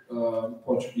specific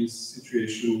Portuguese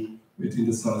situation within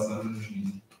the Salazar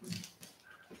regime.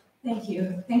 Thank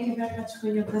you. Thank you very much for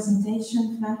your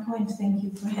presentation, Franco, and thank you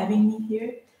for having me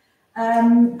here.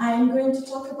 I'm going to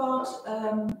talk about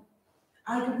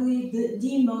arguably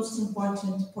the most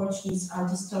important Portuguese art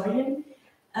historian,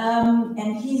 and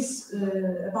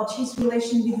about his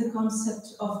relation with the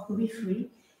concept of periphery.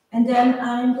 And then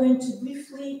I'm going to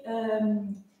briefly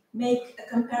make a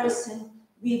comparison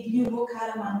with Ljubo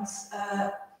Karaman's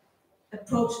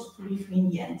approach to periphery in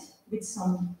the end, with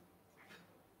some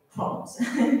problems.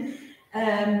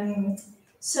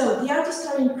 So the art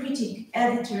historian, critic,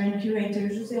 editor, and curator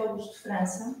Jose-Augusto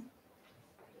Franca,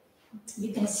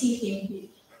 you can see him here.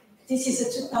 This is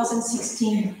a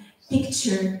 2016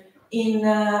 picture in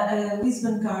a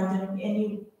Lisbon garden, and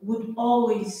you would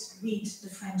always read the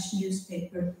French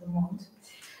newspaper Le Monde.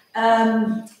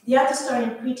 The art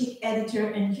historian, critic,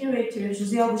 editor, and curator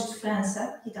Jose-Augusto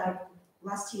Franca, he died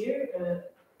last year,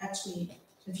 actually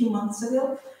a few months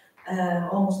ago,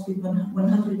 almost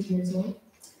 100 years old,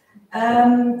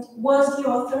 was the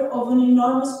author of an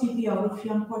enormous bibliography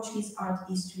on Portuguese art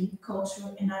history,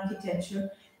 culture, and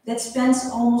architecture that spans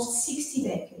almost 60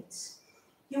 decades.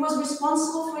 He was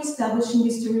responsible for establishing the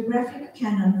historiographic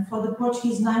canon for the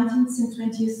Portuguese 19th and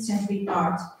 20th century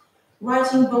art,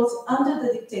 writing both under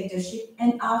the dictatorship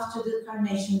and after the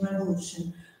Carnation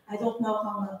Revolution. I don't know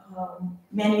how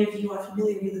many of you are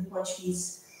familiar with the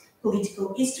Portuguese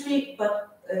political history, but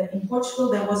in Portugal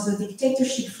there was a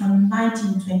dictatorship from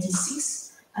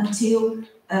 1926 until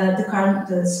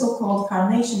the so-called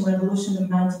Carnation Revolution of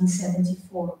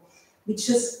 1974, which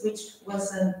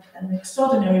was an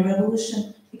extraordinary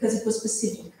revolution because it was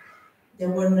specific. There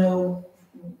were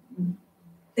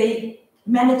they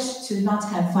managed to not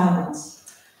have violence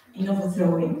in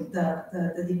overthrowing the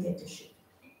dictatorship.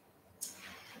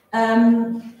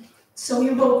 So he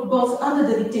wrote both under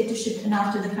the dictatorship and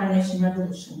after the Carnation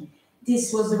Revolution.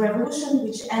 This was the revolution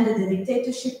which ended the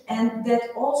dictatorship, and that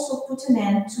also put an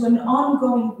end to an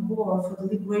ongoing war for the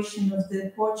liberation of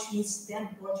the then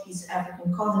Portuguese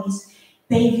African colonies,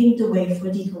 paving the way for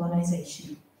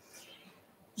decolonization.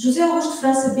 Jose-Augusto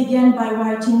Franca began by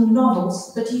writing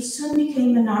novels, but he soon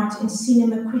became an art and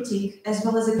cinema critic as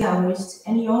well as a gallerist,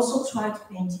 and he also tried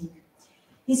painting.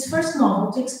 His first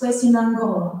novel takes place in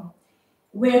Angola,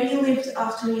 where he lived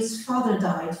after his father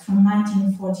died from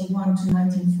 1941 to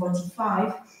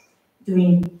 1945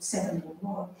 during the Second World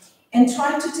War, and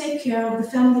tried to take care of the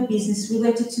family business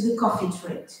related to the coffee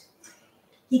trade.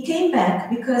 He came back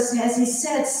because, as he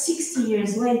said 60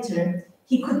 years later,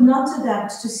 he could not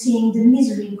adapt to seeing the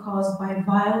misery caused by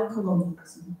vile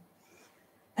colonialism.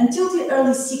 Until the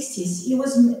early 60s,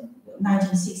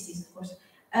 1960s of course,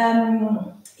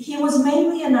 he was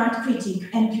mainly an art critic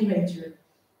and curator.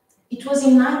 It was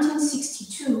in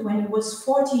 1962, when he was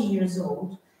 40 years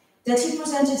old, that he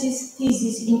presented his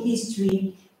thesis in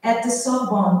history at the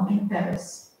Sorbonne in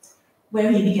Paris, where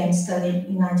he began studying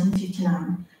in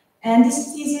 1959. And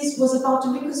this thesis was about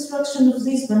the reconstruction of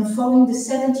Lisbon following the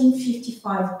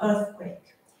 1755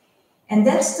 earthquake. And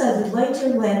that study later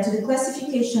led to the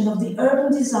classification of the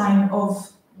urban design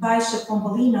of Baixa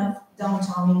Pombalina,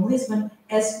 downtown in Lisbon,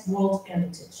 as World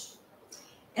Heritage.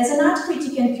 As an art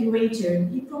critic and curator,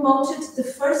 he promoted the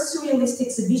first surrealist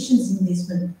exhibitions in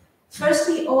Lisbon,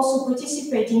 firstly also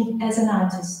participating as an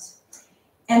artist,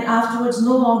 and afterwards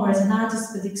no longer as an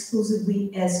artist, but exclusively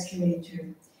as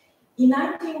curator. In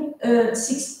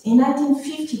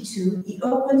 1952, he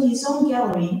opened his own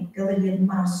gallery, Galeria de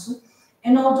Março,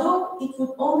 and although it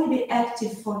would only be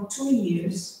active for 2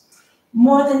 years,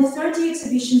 more than 30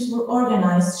 exhibitions were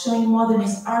organized showing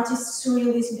modernist artists,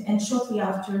 surrealism, and shortly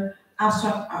after,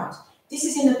 abstract art. This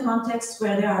is in a context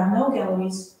where there are no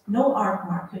galleries, no art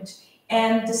market,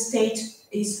 and the state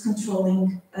is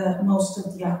controlling most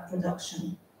of the art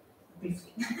production,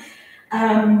 briefly.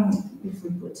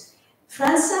 Briefly put.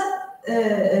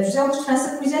 Jose-Augusto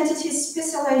Franca presented his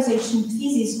specialization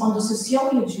thesis on the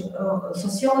sociology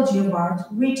of art,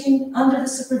 written under the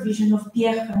supervision of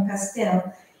Pierre Van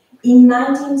Castel in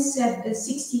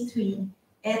 1963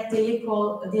 at the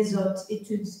École des Hautes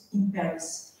Études in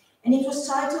Paris. And it was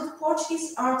titled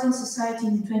Portuguese Art and Society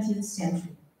in the 20th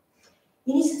Century.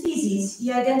 In his thesis,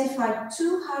 he identified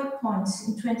 2 high points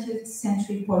in 20th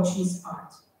century Portuguese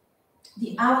art.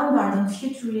 The avant-garde and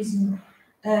futurism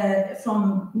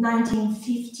from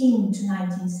 1915 to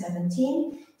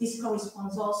 1917. This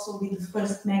corresponds also with the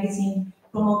first magazine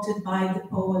promoted by the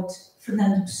poet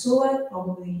Fernando Pessoa,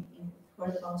 probably you've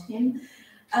heard about him,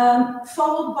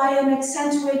 followed by an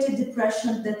accentuated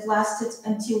depression that lasted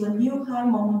until a new high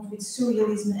moment with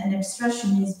surrealism and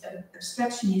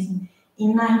abstractionism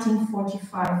in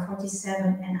 1945,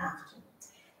 47 and after.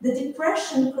 The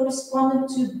depression corresponded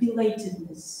to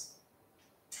belatedness,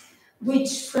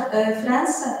 which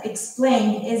Franca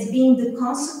explained as being the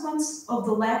consequence of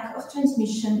the lack of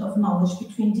transmission of knowledge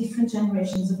between different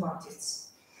generations of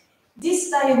artists. This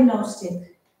diagnosis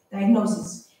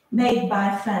made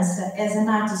by Franca as an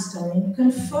art historian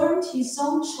confirmed his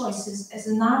own choices as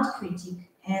an art critic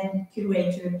and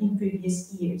curator in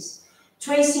previous years,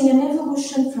 tracing an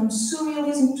evolution from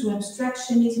surrealism to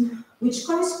abstractionism, which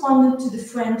corresponded to the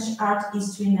French art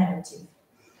history narrative.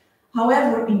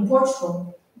 However, in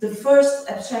Portugal, the first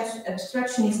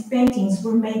abstractionist paintings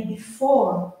were made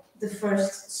before the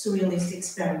first surrealist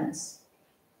experiments.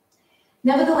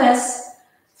 Nevertheless,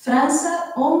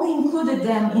 Franca only included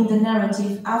them in the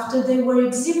narrative after they were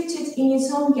exhibited in his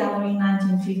own gallery in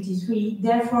 1953,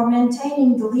 therefore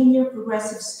maintaining the linear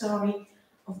progressive story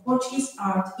of Portuguese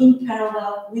art in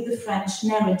parallel with the French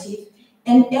narrative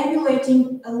and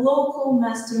emulating a local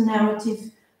master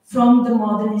narrative from the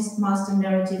modernist master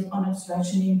narrative on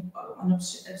abstractionism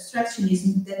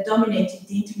that dominated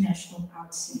the international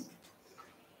art scene.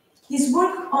 His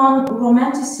work on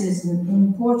Romanticism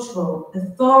in Portugal, a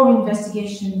thorough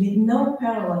investigation with no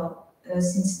parallel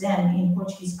since then in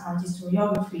Portuguese art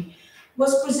historiography,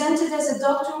 was presented as a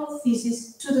doctoral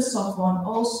thesis to the Sorbonne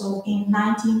also in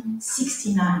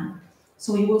 1969,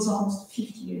 so he was almost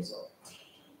 50 years old.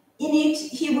 In it,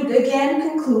 he would again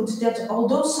conclude that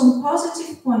although some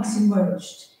positive points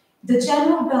emerged, the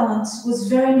general balance was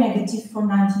very negative for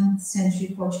 19th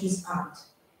century Portuguese art.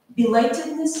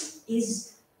 Belatedness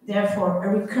is therefore a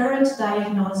recurrent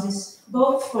diagnosis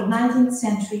both for 19th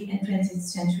century and 20th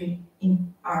century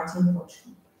in art in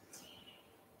Portugal.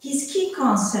 His key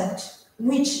concept,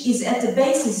 which is at the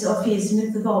basis of his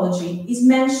methodology, is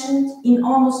mentioned in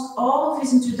almost all of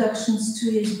his introductions to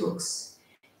his books.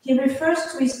 He refers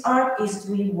to his art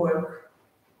history work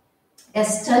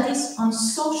as studies on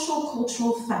social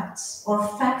cultural facts or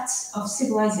facts of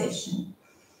civilization.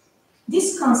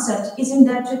 This concept is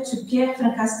indebted to Pierre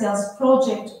Van Castel's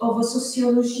project of a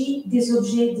sociologie des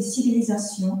objets de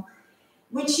civilisation,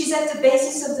 which is at the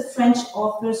basis of the French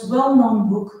author's well-known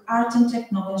book, Art and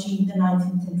Technology in the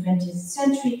 19th and 20th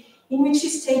century, in which he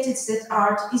stated that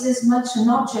art is as much an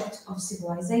object of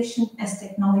civilization as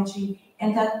technology,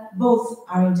 and that both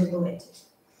are interrelated.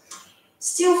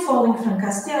 Still following Van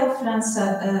Castel,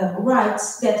 Franca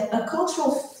writes that a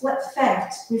cultural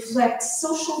fact reflects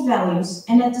social values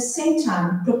and at the same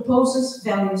time proposes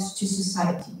values to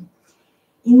society.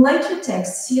 In later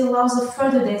texts, he allows a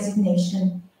further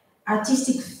designation,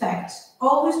 artistic fact,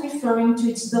 always referring to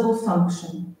its double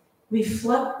function,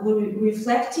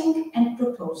 reflecting and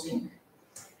proposing.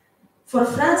 For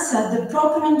Franca, the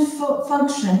proponent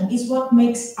function is what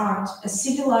makes art a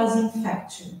civilizing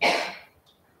factor.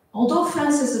 Although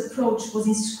Franca's approach was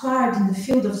inscribed in the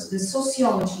field of the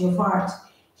sociology of art,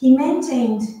 he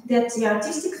maintained that the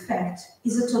artistic fact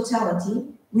is a totality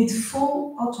with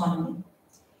full autonomy.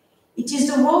 It is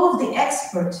the role of the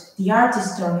expert, the art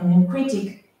historian and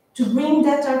critic, to bring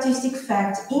that artistic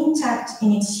fact intact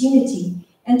in its unity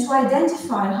and to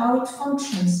identify how it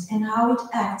functions and how it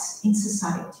acts in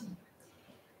society.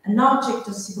 An object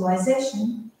of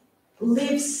civilization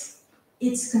lives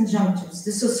its conjunctures.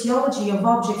 The sociology of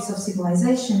objects of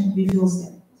civilization reveals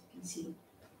them, as you can see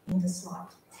in the slide.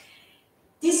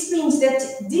 This means that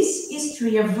this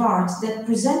history of art that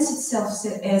presents itself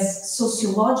as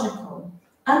sociological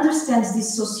understands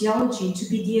this sociology to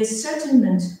be the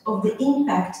ascertainment of the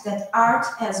impact that art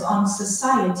has on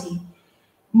society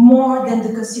more than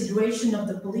the consideration of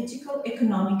the political,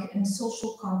 economic, and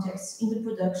social context in the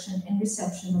production and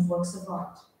reception of works of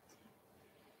art.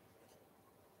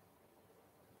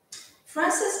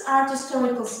 France's art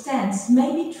historical stance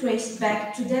may be traced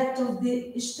back to that of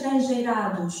the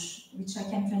estrangeirados, which I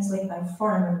can translate by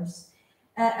foreigners,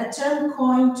 a term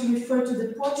coined to refer to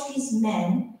the Portuguese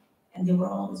men, and they were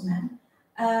always men,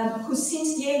 who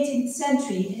since the 18th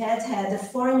century had had a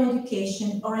foreign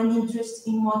education or an interest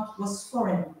in what was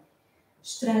foreign.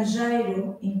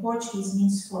 Estrangeiro in Portuguese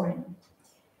means foreign.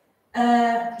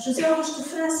 Jose-Augusto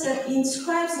Franca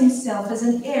inscribes himself as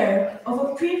an heir of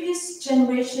a previous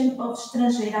generation of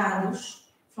estrangeirados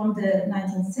from the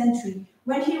 19th century,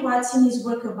 when he writes in his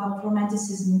work about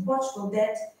Romanticism in Portugal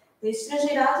that the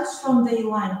estrangeirados from the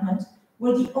Enlightenment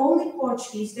were the only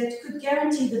Portuguese that could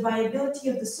guarantee the viability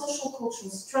of the social cultural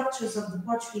structures of the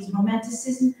Portuguese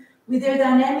Romanticism with their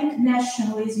dynamic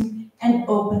nationalism and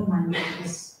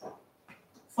open-mindedness.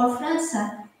 For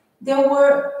Franca, they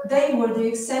were the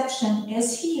exception,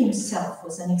 as he himself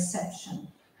was an exception,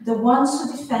 the ones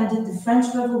who defended the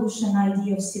French Revolution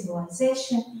idea of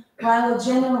civilization, while a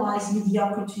generalized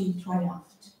mediocrity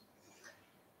triumphed.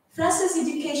 France's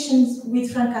education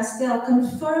with Frank Castel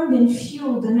confirmed and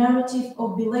fueled the narrative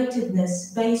of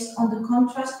belatedness based on the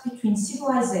contrast between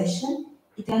civilization,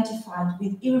 identified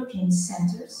with European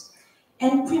centers,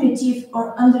 and primitive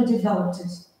or underdeveloped,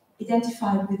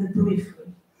 identified with the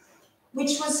periphery,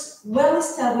 which was well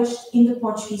established in the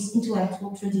Portuguese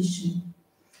intellectual tradition.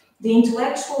 The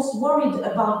intellectuals worried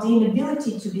about the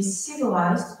inability to be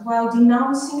civilized while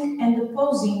denouncing and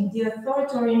opposing the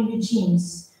authoritarian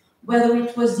regimes, whether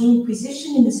it was the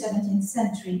Inquisition in the 17th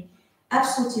century,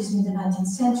 absolutism in the 19th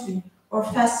century, or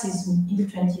fascism in the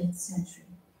 20th century.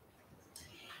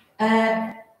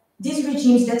 These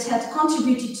regimes that had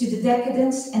contributed to the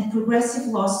decadence and progressive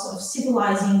loss of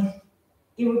civilizing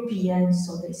European,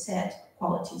 so they said,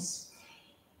 qualities.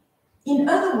 In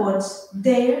other words,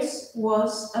 theirs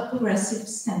was a progressive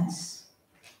stance.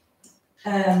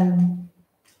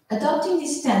 Adopting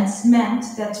this stance meant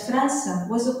that Franca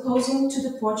was opposing to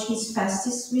the Portuguese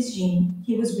fascist regime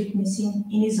he was witnessing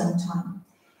in his own time.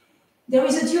 There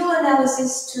is a dual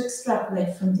analysis to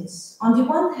extrapolate from this. On the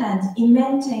one hand, he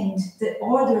maintained the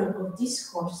order of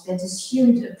discourse that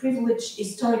assumed a privileged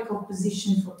historical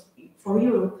position for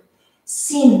Europe,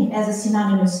 seen as a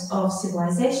synonymous of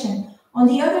civilization. On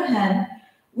the other hand,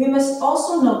 we must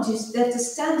also notice that the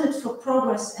standard for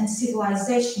progress and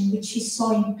civilization, which he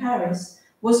saw in Paris,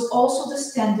 was also the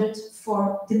standard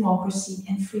for democracy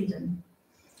and freedom.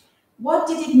 What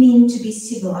did it mean to be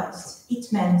civilized?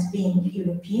 It meant being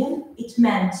European. It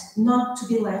meant not to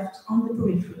be left on the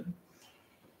periphery.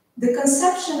 The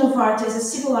conception of art as a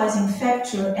civilizing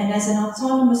factor and as an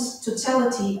autonomous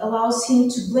totality allows him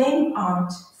to blame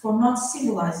art for not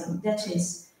civilizing. That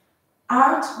is,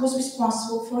 art was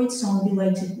responsible for its own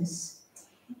belatedness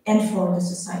and for the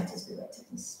society's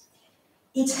belatedness.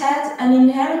 It had an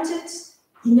inherited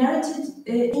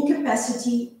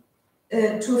incapacity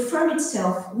to affirm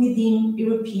itself within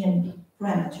European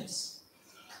parameters.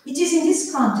 It is in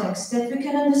this context that we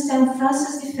can understand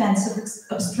France's defense of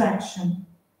abstraction,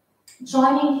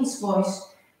 joining his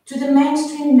voice to the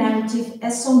mainstream narrative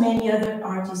as so many other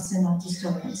artists and art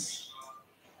historians.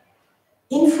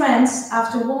 In France,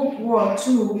 after World War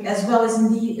II, as well as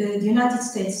in the United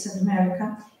States of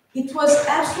America, it was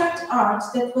abstract art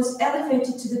that was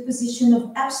elevated to the position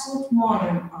of absolute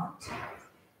modern art.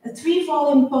 A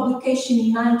 3-volume publication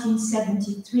in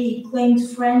 1973 claimed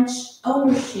French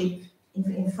ownership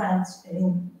in France.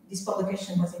 This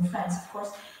publication was in France, of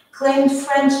course, claimed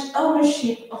French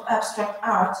ownership of abstract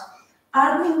art,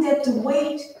 arguing that the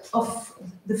weight of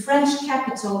the French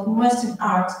capital in Western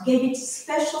art gave it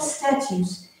special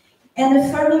status, and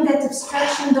affirming that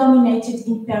abstraction dominated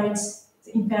in Paris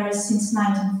since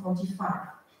 1945.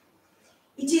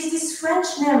 It is this French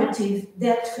narrative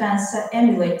that Franca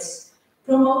emulates,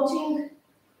 promoting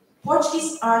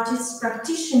Portuguese artists,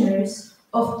 practitioners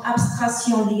of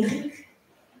abstraction lyrique,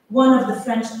 one of the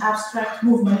French abstract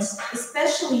movements,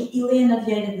 especially Helena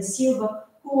Vieira da Silva,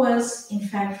 who was, in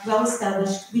fact, well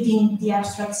established within the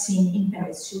abstract scene in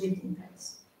Paris. She lived in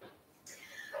Paris.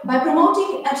 By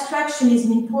promoting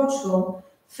abstractionism in Portugal,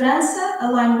 Franca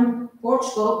aligned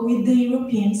Portugal with the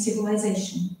European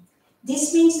civilization.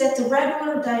 This means that the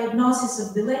regular diagnosis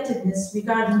of belatedness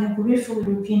regarding a peripheral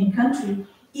European country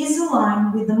is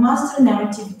aligned with the master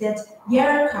narrative that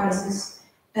hierarchizes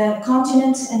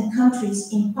continents and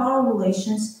countries in power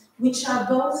relations, which are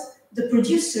both the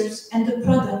producers and the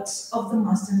products of the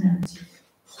master narrative.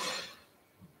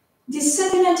 This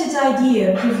sedimented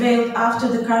idea prevailed after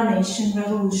the Carnation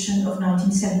Revolution of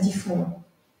 1974.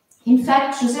 In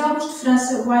fact, Jose-Augusto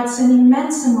Franca writes an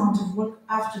immense amount of work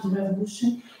after the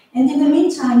revolution, and in the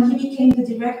meantime, he became the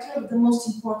director of the most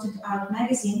important art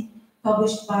magazine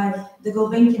published by the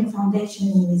Gulbenkian Foundation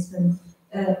in Lisbon,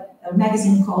 a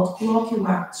magazine called Colloquial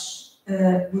Arts,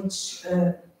 which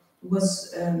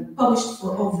was published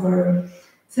for over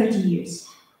 30 years.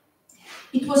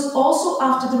 It was also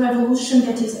after the revolution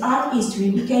that his art history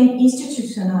became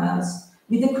institutionalized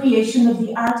with the creation of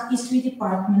the art history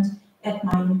department at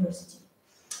my university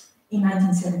in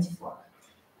 1974.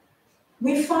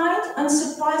 We find,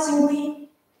 unsurprisingly,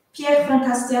 Pierre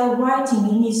Francastel writing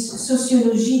in his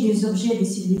Sociologie des objets de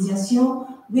civilisation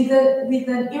with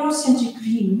an Eurocentric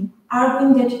view,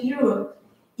 arguing that Europe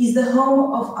is the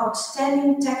home of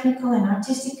outstanding technical and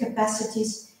artistic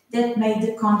capacities that made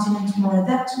the continent more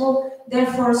adaptable,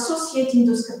 therefore associating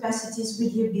those capacities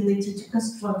with the ability to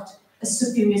construct a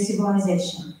superior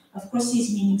civilization. Of course,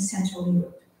 he's meaning Central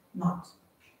Europe, not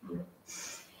Europe.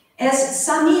 As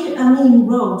Samir Amin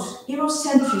wrote,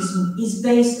 Eurocentrism is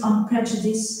based on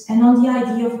prejudice and on the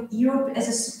idea of Europe as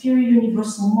a superior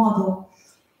universal model,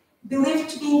 believed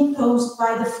to be imposed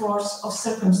by the force of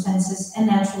circumstances and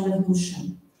natural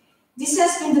evolution. This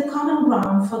has been the common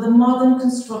ground for the modern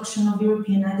construction of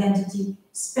European identity,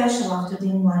 especially after the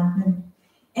Enlightenment,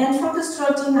 and for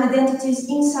constructing identities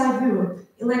inside Europe,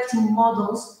 electing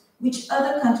models which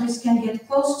other countries can get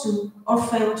close to or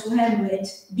fail to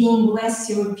emulate, being less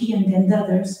European than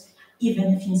others,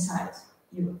 even if inside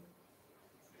Europe.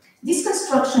 This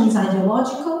construction is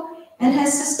ideological and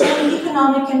has sustained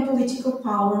economic and political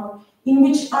power in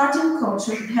which art and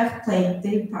culture have played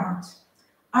their part.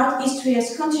 Art history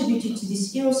has contributed to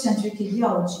this Eurocentric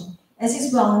ideology. As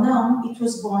is well known, it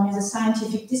was born as a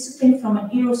scientific discipline from an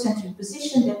Eurocentric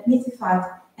position that mythified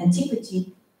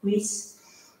antiquity, Greece,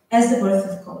 as the birth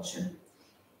of culture.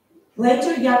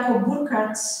 Later, Jacob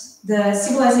Burckhardt's The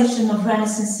Civilization of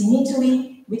Renaissance in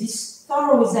Italy, with its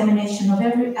thorough examination of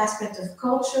every aspect of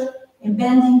culture,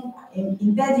 embedding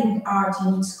art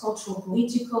in its cultural,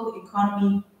 political,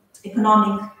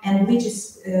 economic, and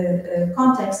religious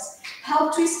contexts,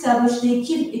 helped to establish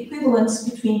the equivalence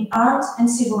between art and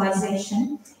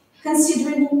civilization,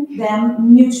 considering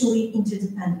them mutually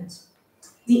interdependent.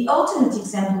 The ultimate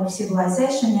example of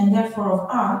civilization, and therefore of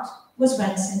art, was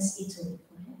Renaissance Italy.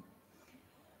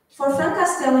 For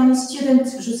Francastel and his student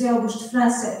Jose-Augusto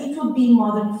Franca, it would be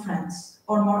modern France,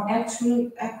 or more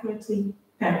accurately,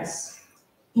 Paris.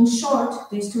 In short,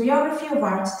 the historiography of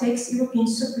art takes European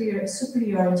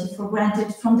superiority for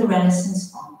granted from the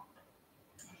Renaissance on.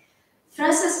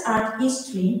 France's art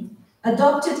history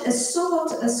adopted a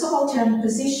subaltern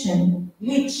position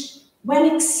which,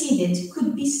 when exceeded,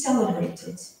 could be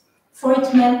celebrated, for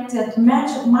it meant that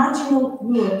marginal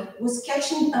Europe was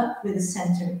catching up with the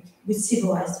center, with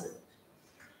civilized Europe.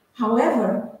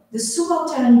 However, the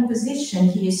subaltern position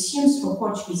he assumes for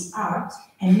Portuguese art,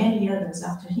 and many others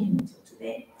after him until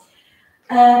today,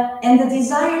 and the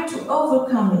desire to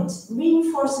overcome it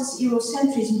reinforces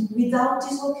Eurocentrism without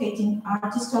dislocating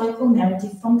art historical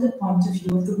narrative from the point of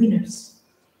view of the winners.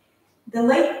 The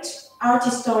late art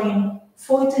historian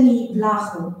Foitani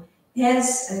Vlacho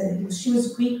she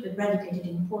was Greek but educated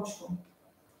in Portugal,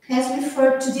 has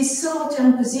referred to this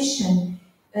subaltern position,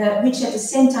 which at the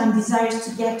same time desires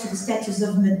to get to the status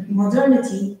of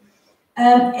modernity,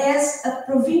 as a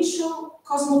provincial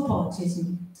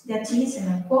cosmopolitanism. That is, and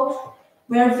I quote,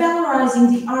 "Where valorizing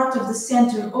the art of the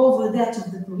center over that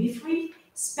of the periphery,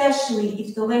 especially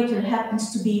if the latter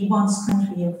happens to be one's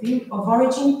country of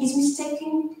origin, is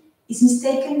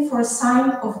mistaken for a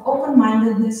sign of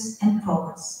open-mindedness and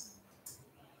progress."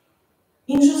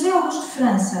 In Jose-Augusto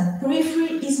Franca,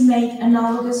 periphery is made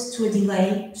analogous to a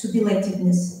delay to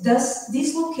belatedness, thus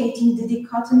dislocating the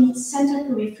dichotomy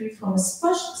center-periphery from a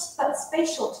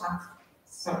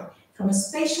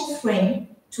spatial frame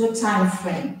to a time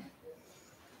frame,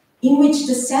 in which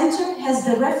the center has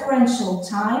the referential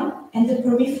time and the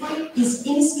periphery is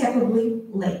inescapably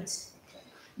late.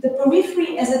 The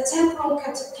periphery as a temporal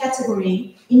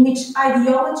category in which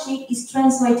ideology is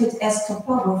translated as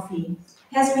topography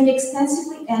has been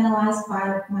extensively analyzed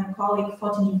by my colleague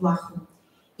Foitani Vlacho.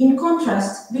 In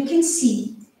contrast, we can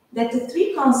see that the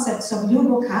three concepts of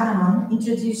Ljubo Karaman,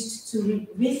 introduced to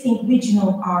rethink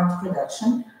regional art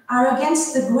production, are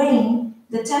against the grain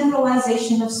the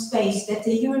temporalization of space that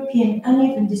the European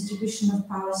uneven distribution of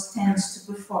powers tends to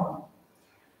perform.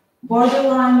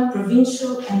 Borderline,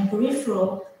 provincial, and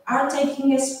peripheral are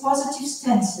taking as positive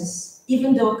stances,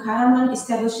 even though Karaman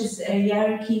establishes a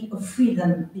hierarchy of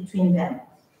freedom between them.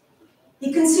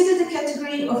 He considered the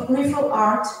category of peripheral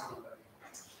art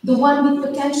the one with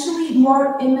potentially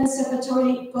more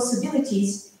emancipatory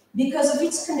possibilities because of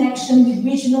its connection with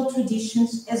regional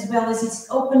traditions as well as its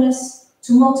openness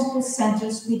to multiple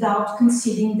centers without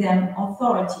conceding them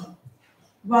authority,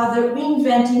 rather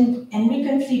reinventing and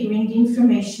reconfiguring the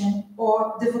information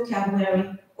or the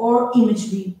vocabulary or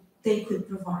imagery they could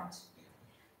provide.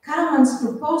 Karaman's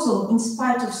proposal, in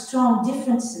spite of strong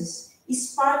differences,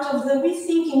 is part of the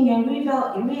rethinking and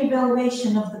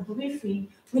re-evaluation of the periphery,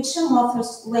 which some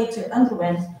authors later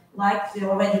underwent, like the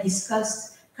already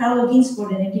discussed Carlo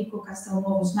Ginzburg and Enrico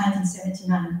Castelnuovo's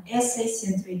 1979 essay,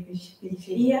 Centro e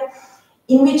Periferia,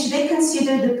 in which they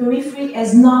consider the periphery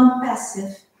as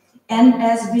non-passive and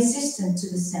as resistant to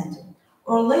the center.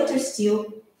 Or later still,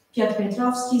 Piotr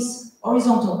Petrovsky's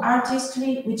Horizontal Art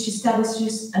History, which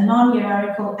establishes a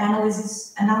non-hierarchical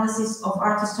analysis of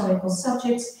art historical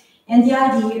subjects and the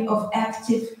idea of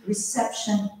active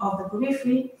reception of the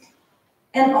periphery,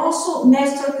 and also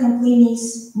Nestor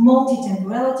Canclini's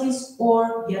Multitemporalities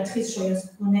or Beatriz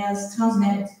Joyas-Brunel's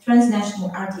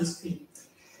Transnational Art History.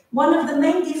 One of the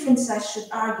main differences, I should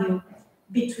argue,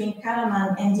 between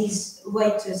Karaman and these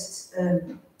latest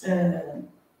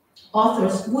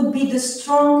authors would be the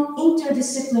strong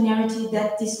interdisciplinarity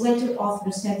that these later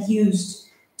authors have used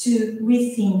to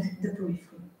rethink the periphery.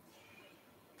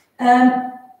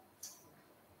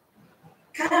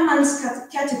 Karaman's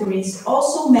categories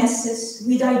also messes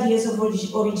with ideas of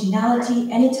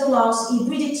originality, and it allows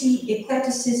hybridity,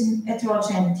 eclecticism,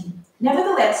 heterogeneity.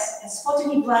 Nevertheless, as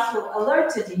Fotini Blackwell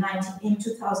alerted in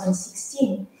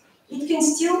 2016, it can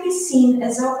still be seen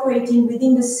as operating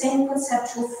within the same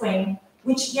conceptual frame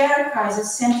which hierarchizes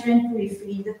center and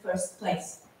periphery in the first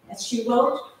place. As she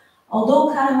wrote,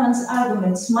 although Karaman's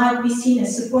arguments might be seen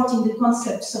as supporting the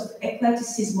concepts of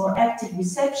eclecticism or active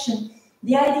reception,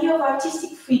 the idea of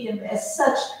artistic freedom as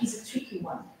such is a tricky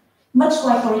one. Much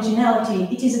like originality,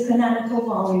 it is a canonical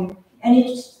value, and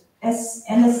as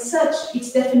such,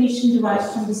 its definition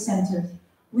derives from the center.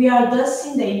 We are thus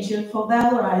in danger for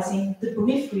valorizing the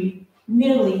periphery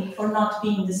merely for not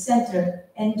being the center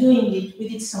and doing it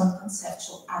with its own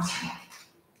conceptual arsenal.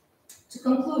 To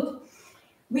conclude,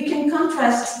 we can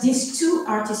contrast these two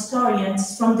art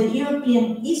historians from the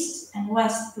European East and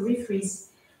West peripheries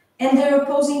and their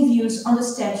opposing views on the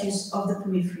status of the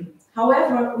periphery.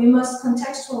 However, we must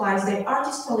contextualize their art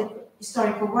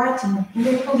historical writing in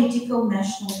their political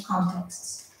national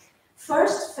contexts.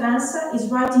 First, Franca is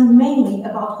writing mainly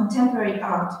about contemporary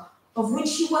art, of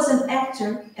which he was an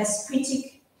actor as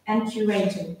critic and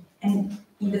curator, and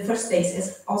in the first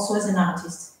days also as an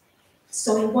artist.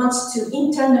 So he wants to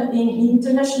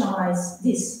internationalize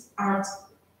this art,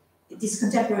 this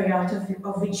contemporary art of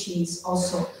which he is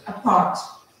also a part.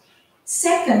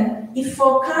 Second, if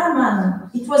for Karaman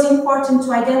it was important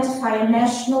to identify a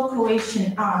national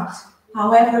Croatian art,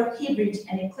 however hybrid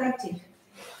and eclectic,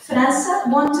 Franca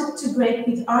wanted to break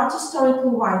with art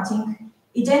historical writing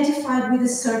identified with a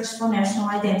search for national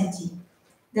identity.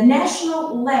 The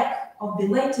national lack of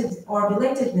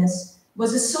belatedness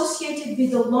was associated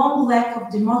with a long lack of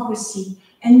democracy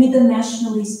and with a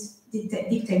nationalist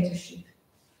dictatorship.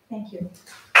 Thank you.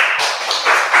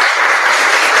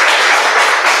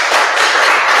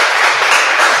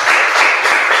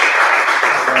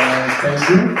 Thank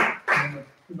you.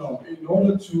 In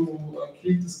order to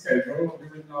keep the schedule, we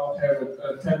will now have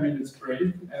a 10 minutes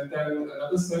break and then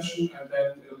another session and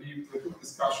then leave the group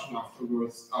discussion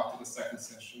afterwards after the second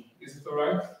session. Is it all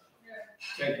right? Yeah.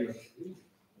 Thank you.